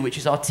to do, which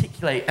is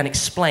articulate and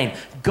explain.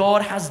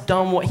 God has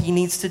done what he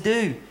needs to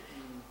do.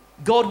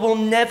 God will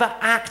never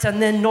act and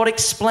then not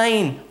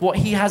explain what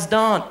he has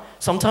done.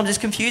 Sometimes it's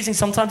confusing.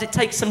 Sometimes it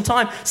takes some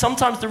time.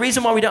 Sometimes the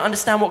reason why we don't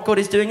understand what God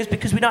is doing is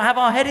because we don't have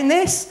our head in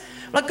this.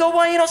 Like, God,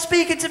 why are you not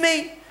speaking to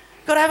me?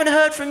 God, I haven't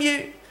heard from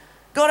you.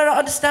 God, I don't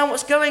understand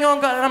what's going on.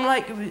 God, and I'm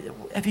like,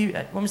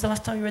 when was the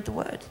last time you read the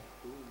Word?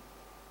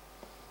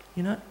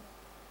 You know?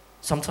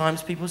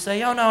 Sometimes people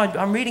say, oh no,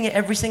 I'm reading it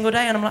every single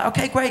day. And I'm like,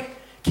 okay, great.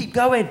 Keep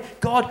going.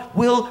 God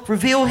will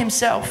reveal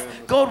himself.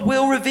 God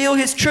will reveal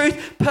his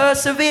truth.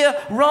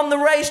 Persevere. Run the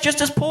race.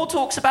 Just as Paul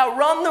talks about,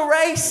 run the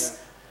race.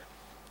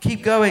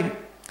 Keep going.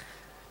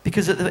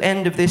 Because at the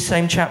end of this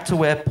same chapter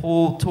where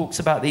Paul talks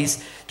about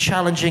these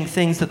challenging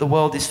things that the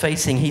world is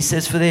facing, he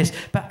says for this,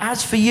 but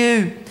as for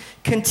you,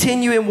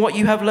 continue in what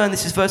you have learned.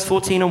 This is verse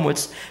 14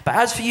 onwards. But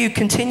as for you,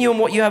 continue in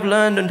what you have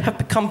learned and have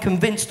become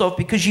convinced of,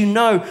 because you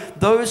know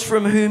those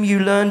from whom you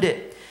learned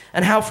it,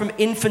 and how from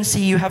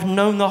infancy you have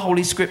known the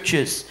Holy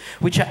Scriptures,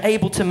 which are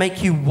able to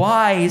make you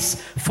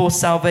wise for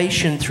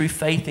salvation through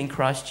faith in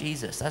Christ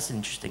Jesus. That's an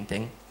interesting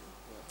thing.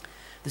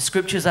 The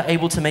Scriptures are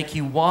able to make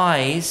you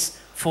wise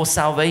for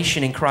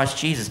salvation in Christ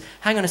Jesus.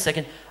 Hang on a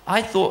second.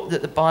 I thought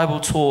that the Bible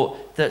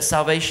taught that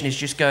salvation is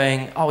just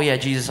going, oh yeah,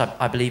 Jesus,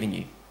 I believe in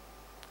you.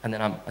 And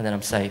then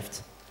I'm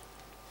saved.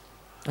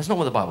 That's not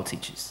what the Bible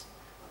teaches.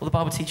 What the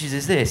Bible teaches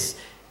is this: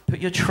 put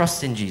your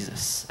trust in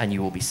Jesus and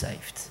you will be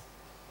saved.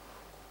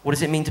 What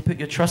does it mean to put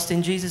your trust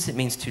in Jesus? It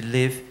means to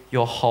live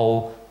your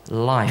whole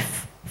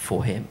life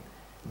for him,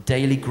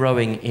 daily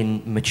growing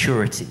in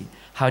maturity.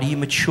 How do you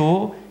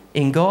mature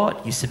in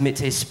God? You submit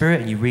to his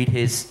Spirit and you read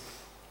his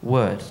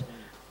word,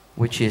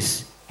 which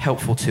is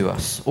helpful to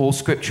us. All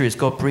Scripture is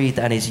God-breathed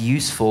and is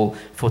useful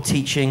for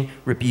teaching,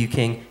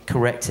 rebuking,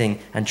 correcting,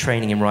 and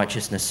training in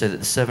righteousness, so that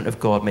the servant of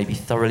God may be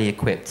thoroughly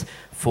equipped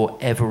for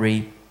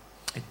every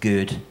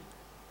good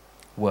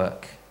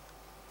work.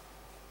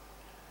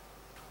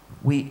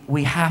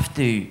 we have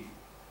to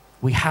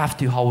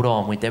hold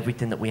on with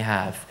everything that we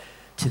have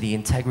to the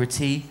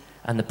integrity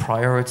and the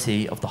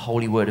priority of the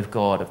holy word of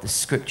God, of the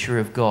scripture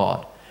of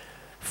God,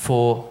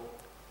 for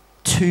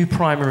two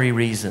primary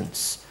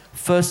reasons.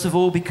 First of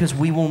all, because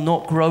we will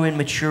not grow in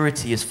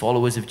maturity as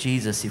followers of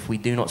Jesus if we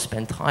do not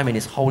spend time in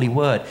his holy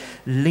word,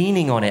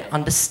 leaning on it,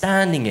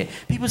 understanding it.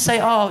 People say,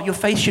 oh, your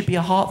faith should be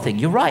a heart thing.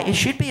 You're right, it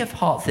should be a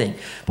heart thing.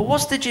 But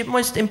what's the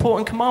most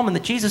important commandment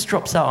that Jesus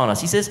drops out on us?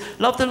 He says,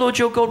 love the Lord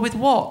your God with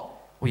what?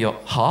 Well, your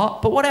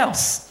heart, but what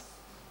else?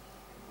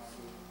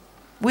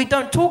 We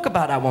don't talk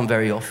about that one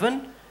very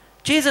often.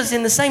 Jesus,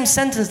 in the same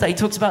sentence that he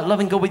talks about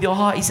loving God with your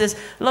heart, he says,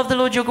 love the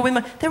Lord your God with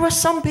my... There are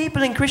some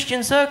people in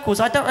Christian circles,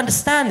 I don't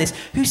understand this,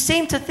 who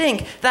seem to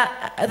think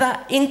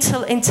that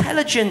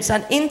intelligence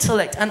and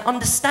intellect and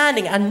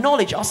understanding and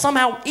knowledge are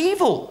somehow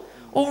evil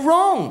or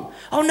wrong.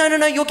 Oh, no,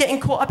 you're getting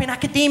caught up in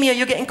academia,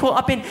 you're getting caught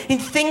up in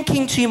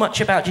thinking too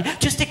much about you,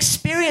 just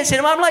experiencing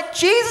it. I'm like,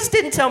 Jesus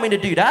didn't tell me to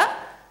do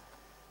that.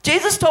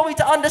 Jesus told me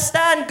to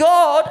understand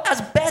God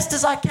as best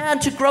as I can,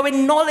 to grow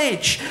in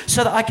knowledge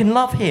so that I can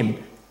love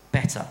him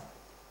better.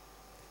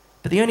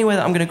 But the only way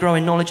that I'm going to grow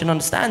in knowledge and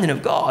understanding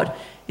of God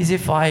is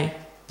if I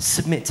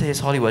submit to his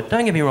holy word.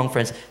 Don't get me wrong,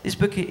 friends. This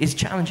book is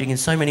challenging in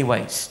so many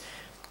ways.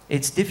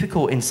 It's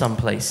difficult in some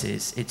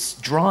places. It's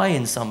dry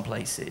in some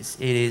places.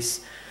 It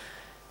is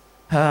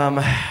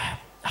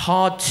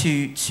hard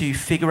to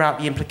figure out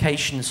the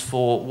implications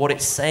for what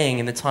it's saying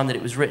in the time that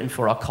it was written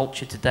for our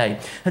culture today.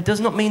 It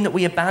does not mean that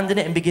we abandon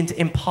it and begin to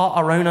impart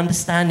our own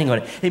understanding on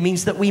it. It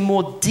means that we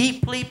more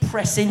deeply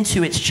press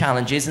into its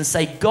challenges and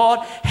say, God,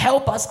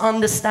 help us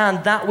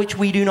understand that which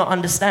we do not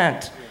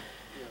understand.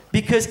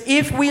 Because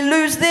if we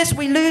lose this,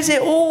 we lose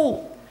it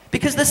all.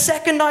 Because the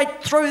second I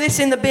throw this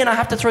in the bin, I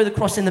have to throw the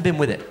cross in the bin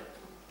with it.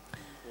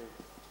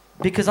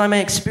 Because I may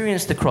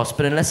experience the cross,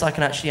 but unless I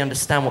can actually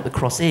understand what the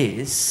cross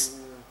is,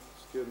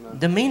 it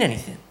doesn't mean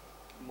anything.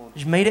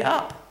 Just made it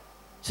up.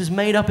 It's as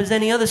made up as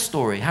any other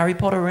story, Harry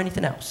Potter or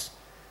anything else.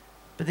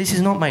 But this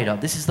is not made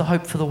up. This is the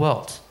hope for the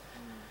world.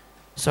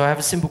 So I have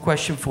a simple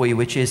question for you,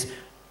 which is,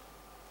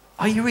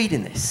 are you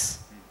reading this?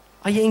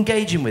 Are you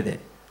engaging with it?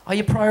 Are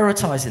you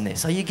prioritizing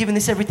this? Are you giving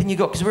this everything you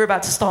got? Because we're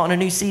about to start on a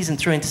new season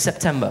through into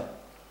September.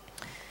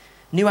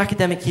 New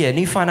academic year,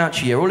 new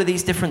financial year, all of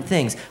these different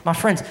things. My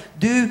friends,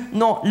 do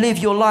not live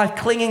your life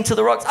clinging to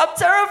the rocks. I'm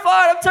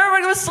terrified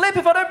I'm going to slip.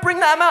 If I don't bring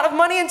that amount of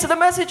money into the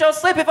message, I'll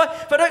slip. If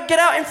I don't get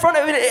out in front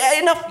of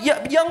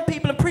enough young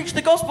people and preach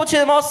the gospel to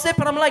them, I'll slip.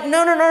 And I'm like,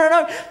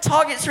 no.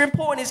 Targets are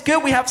important. It's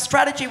good. We have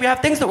strategy. We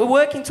have things that we're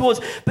working towards.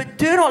 But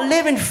do not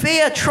live in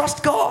fear.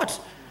 Trust God.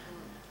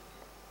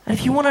 And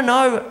if you want to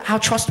know how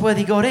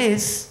trustworthy God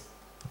is,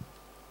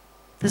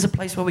 there's a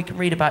place where we can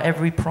read about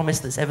every promise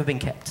that's ever been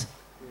kept.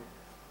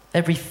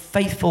 Every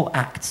faithful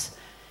act.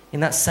 In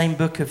that same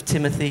book of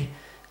Timothy,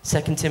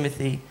 2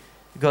 Timothy,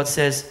 God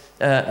says,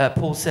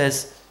 Paul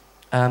says,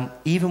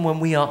 even when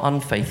we are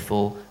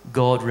unfaithful,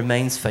 God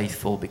remains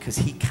faithful because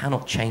he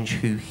cannot change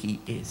who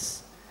he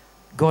is.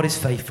 God is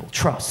faithful.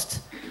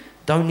 Trust.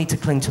 Don't need to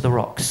cling to the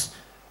rocks.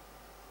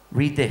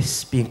 Read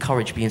this. Be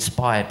encouraged, be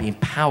inspired, be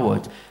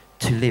empowered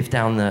to live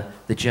down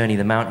the journey,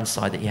 the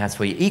mountainside that he has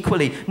for you.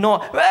 Equally,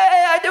 not, hey,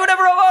 I do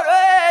whatever I want,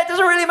 hey, it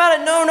doesn't really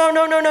matter.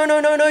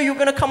 No, you're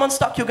going to come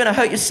unstuck. You're going to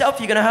hurt yourself.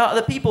 You're going to hurt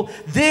other people.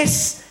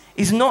 This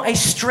is not a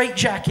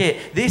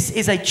straitjacket. This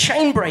is a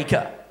chain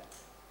breaker.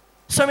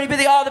 So many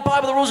people think, the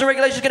Bible, the rules and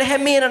regulations are going to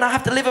hem me in and I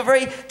have to live a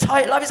very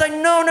tight life. It's like,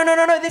 no.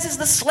 This is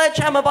the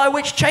sledgehammer by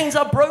which chains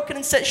are broken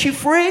and sets you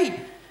free.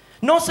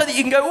 Not so that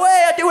you can go,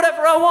 I do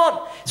whatever I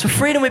want. It's for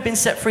freedom we've been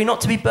set free,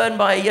 not to be burdened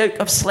by a yoke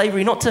of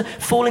slavery, not to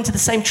fall into the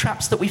same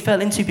traps that we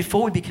fell into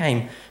before we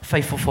became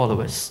faithful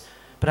followers,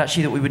 but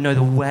actually that we would know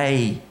the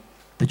way,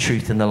 the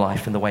truth, and the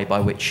life, and the way by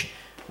which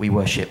we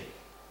worship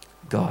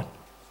God.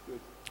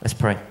 Let's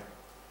pray.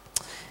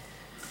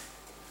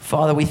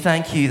 Father, we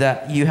thank you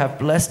that you have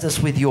blessed us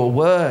with your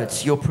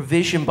words, your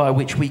provision by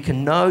which we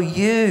can know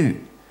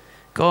you.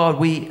 God,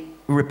 we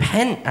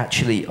repent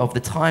actually of the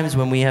times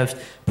when we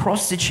have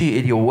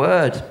prostituted your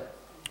word.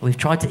 We've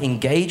tried to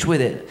engage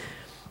with it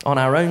on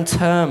our own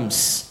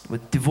terms,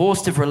 with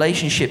divorced of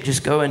relationship,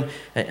 just go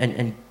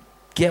and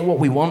get what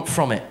we want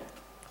from it.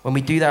 When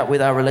we do that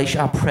with our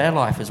our prayer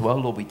life as well,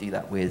 Lord, we do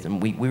that with,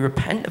 and we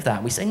repent of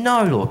that. We say,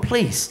 no, Lord,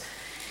 please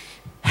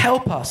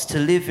help us to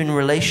live in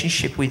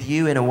relationship with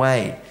you in a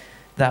way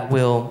that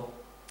will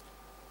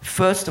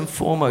first and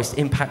foremost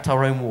impact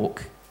our own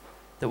walk,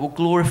 that will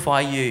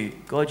glorify you.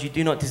 God, you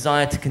do not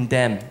desire to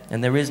condemn,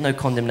 and there is no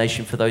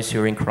condemnation for those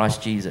who are in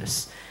Christ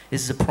Jesus.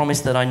 This is a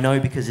promise that I know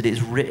because it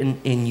is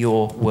written in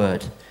your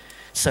word.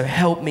 So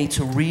help me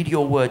to read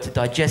your word, to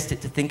digest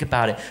it, to think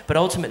about it. But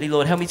ultimately,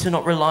 Lord, help me to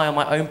not rely on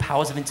my own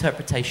powers of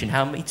interpretation.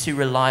 Help me to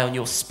rely on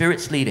your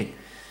Spirit's leading,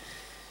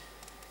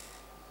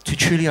 to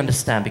truly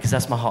understand, because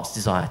that's my heart's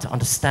desire, to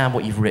understand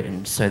what you've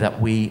written so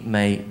that we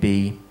may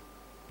be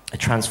a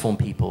transformed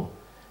people,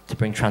 to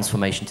bring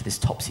transformation to this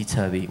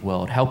topsy-turvy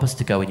world. Help us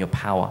to go in your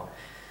power.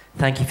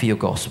 Thank you for your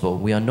gospel.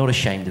 We are not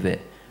ashamed of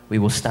it. We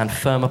will stand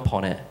firm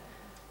upon it.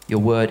 Your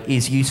word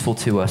is useful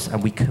to us,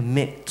 and we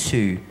commit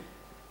to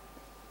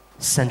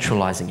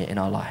centralizing it in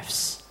our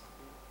lives.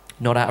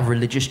 Not out of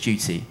religious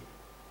duty,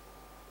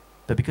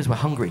 but because we're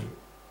hungry.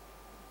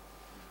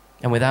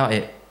 And without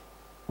it,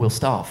 we'll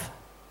starve.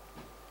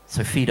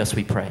 So feed us,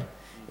 we pray.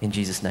 In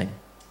Jesus' name,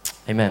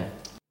 amen.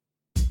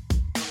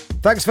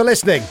 Thanks for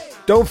listening.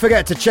 Don't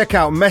forget to check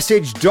out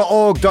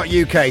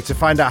message.org.uk to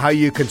find out how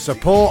you can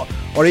support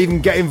or even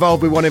get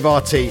involved with one of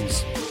our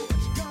teams.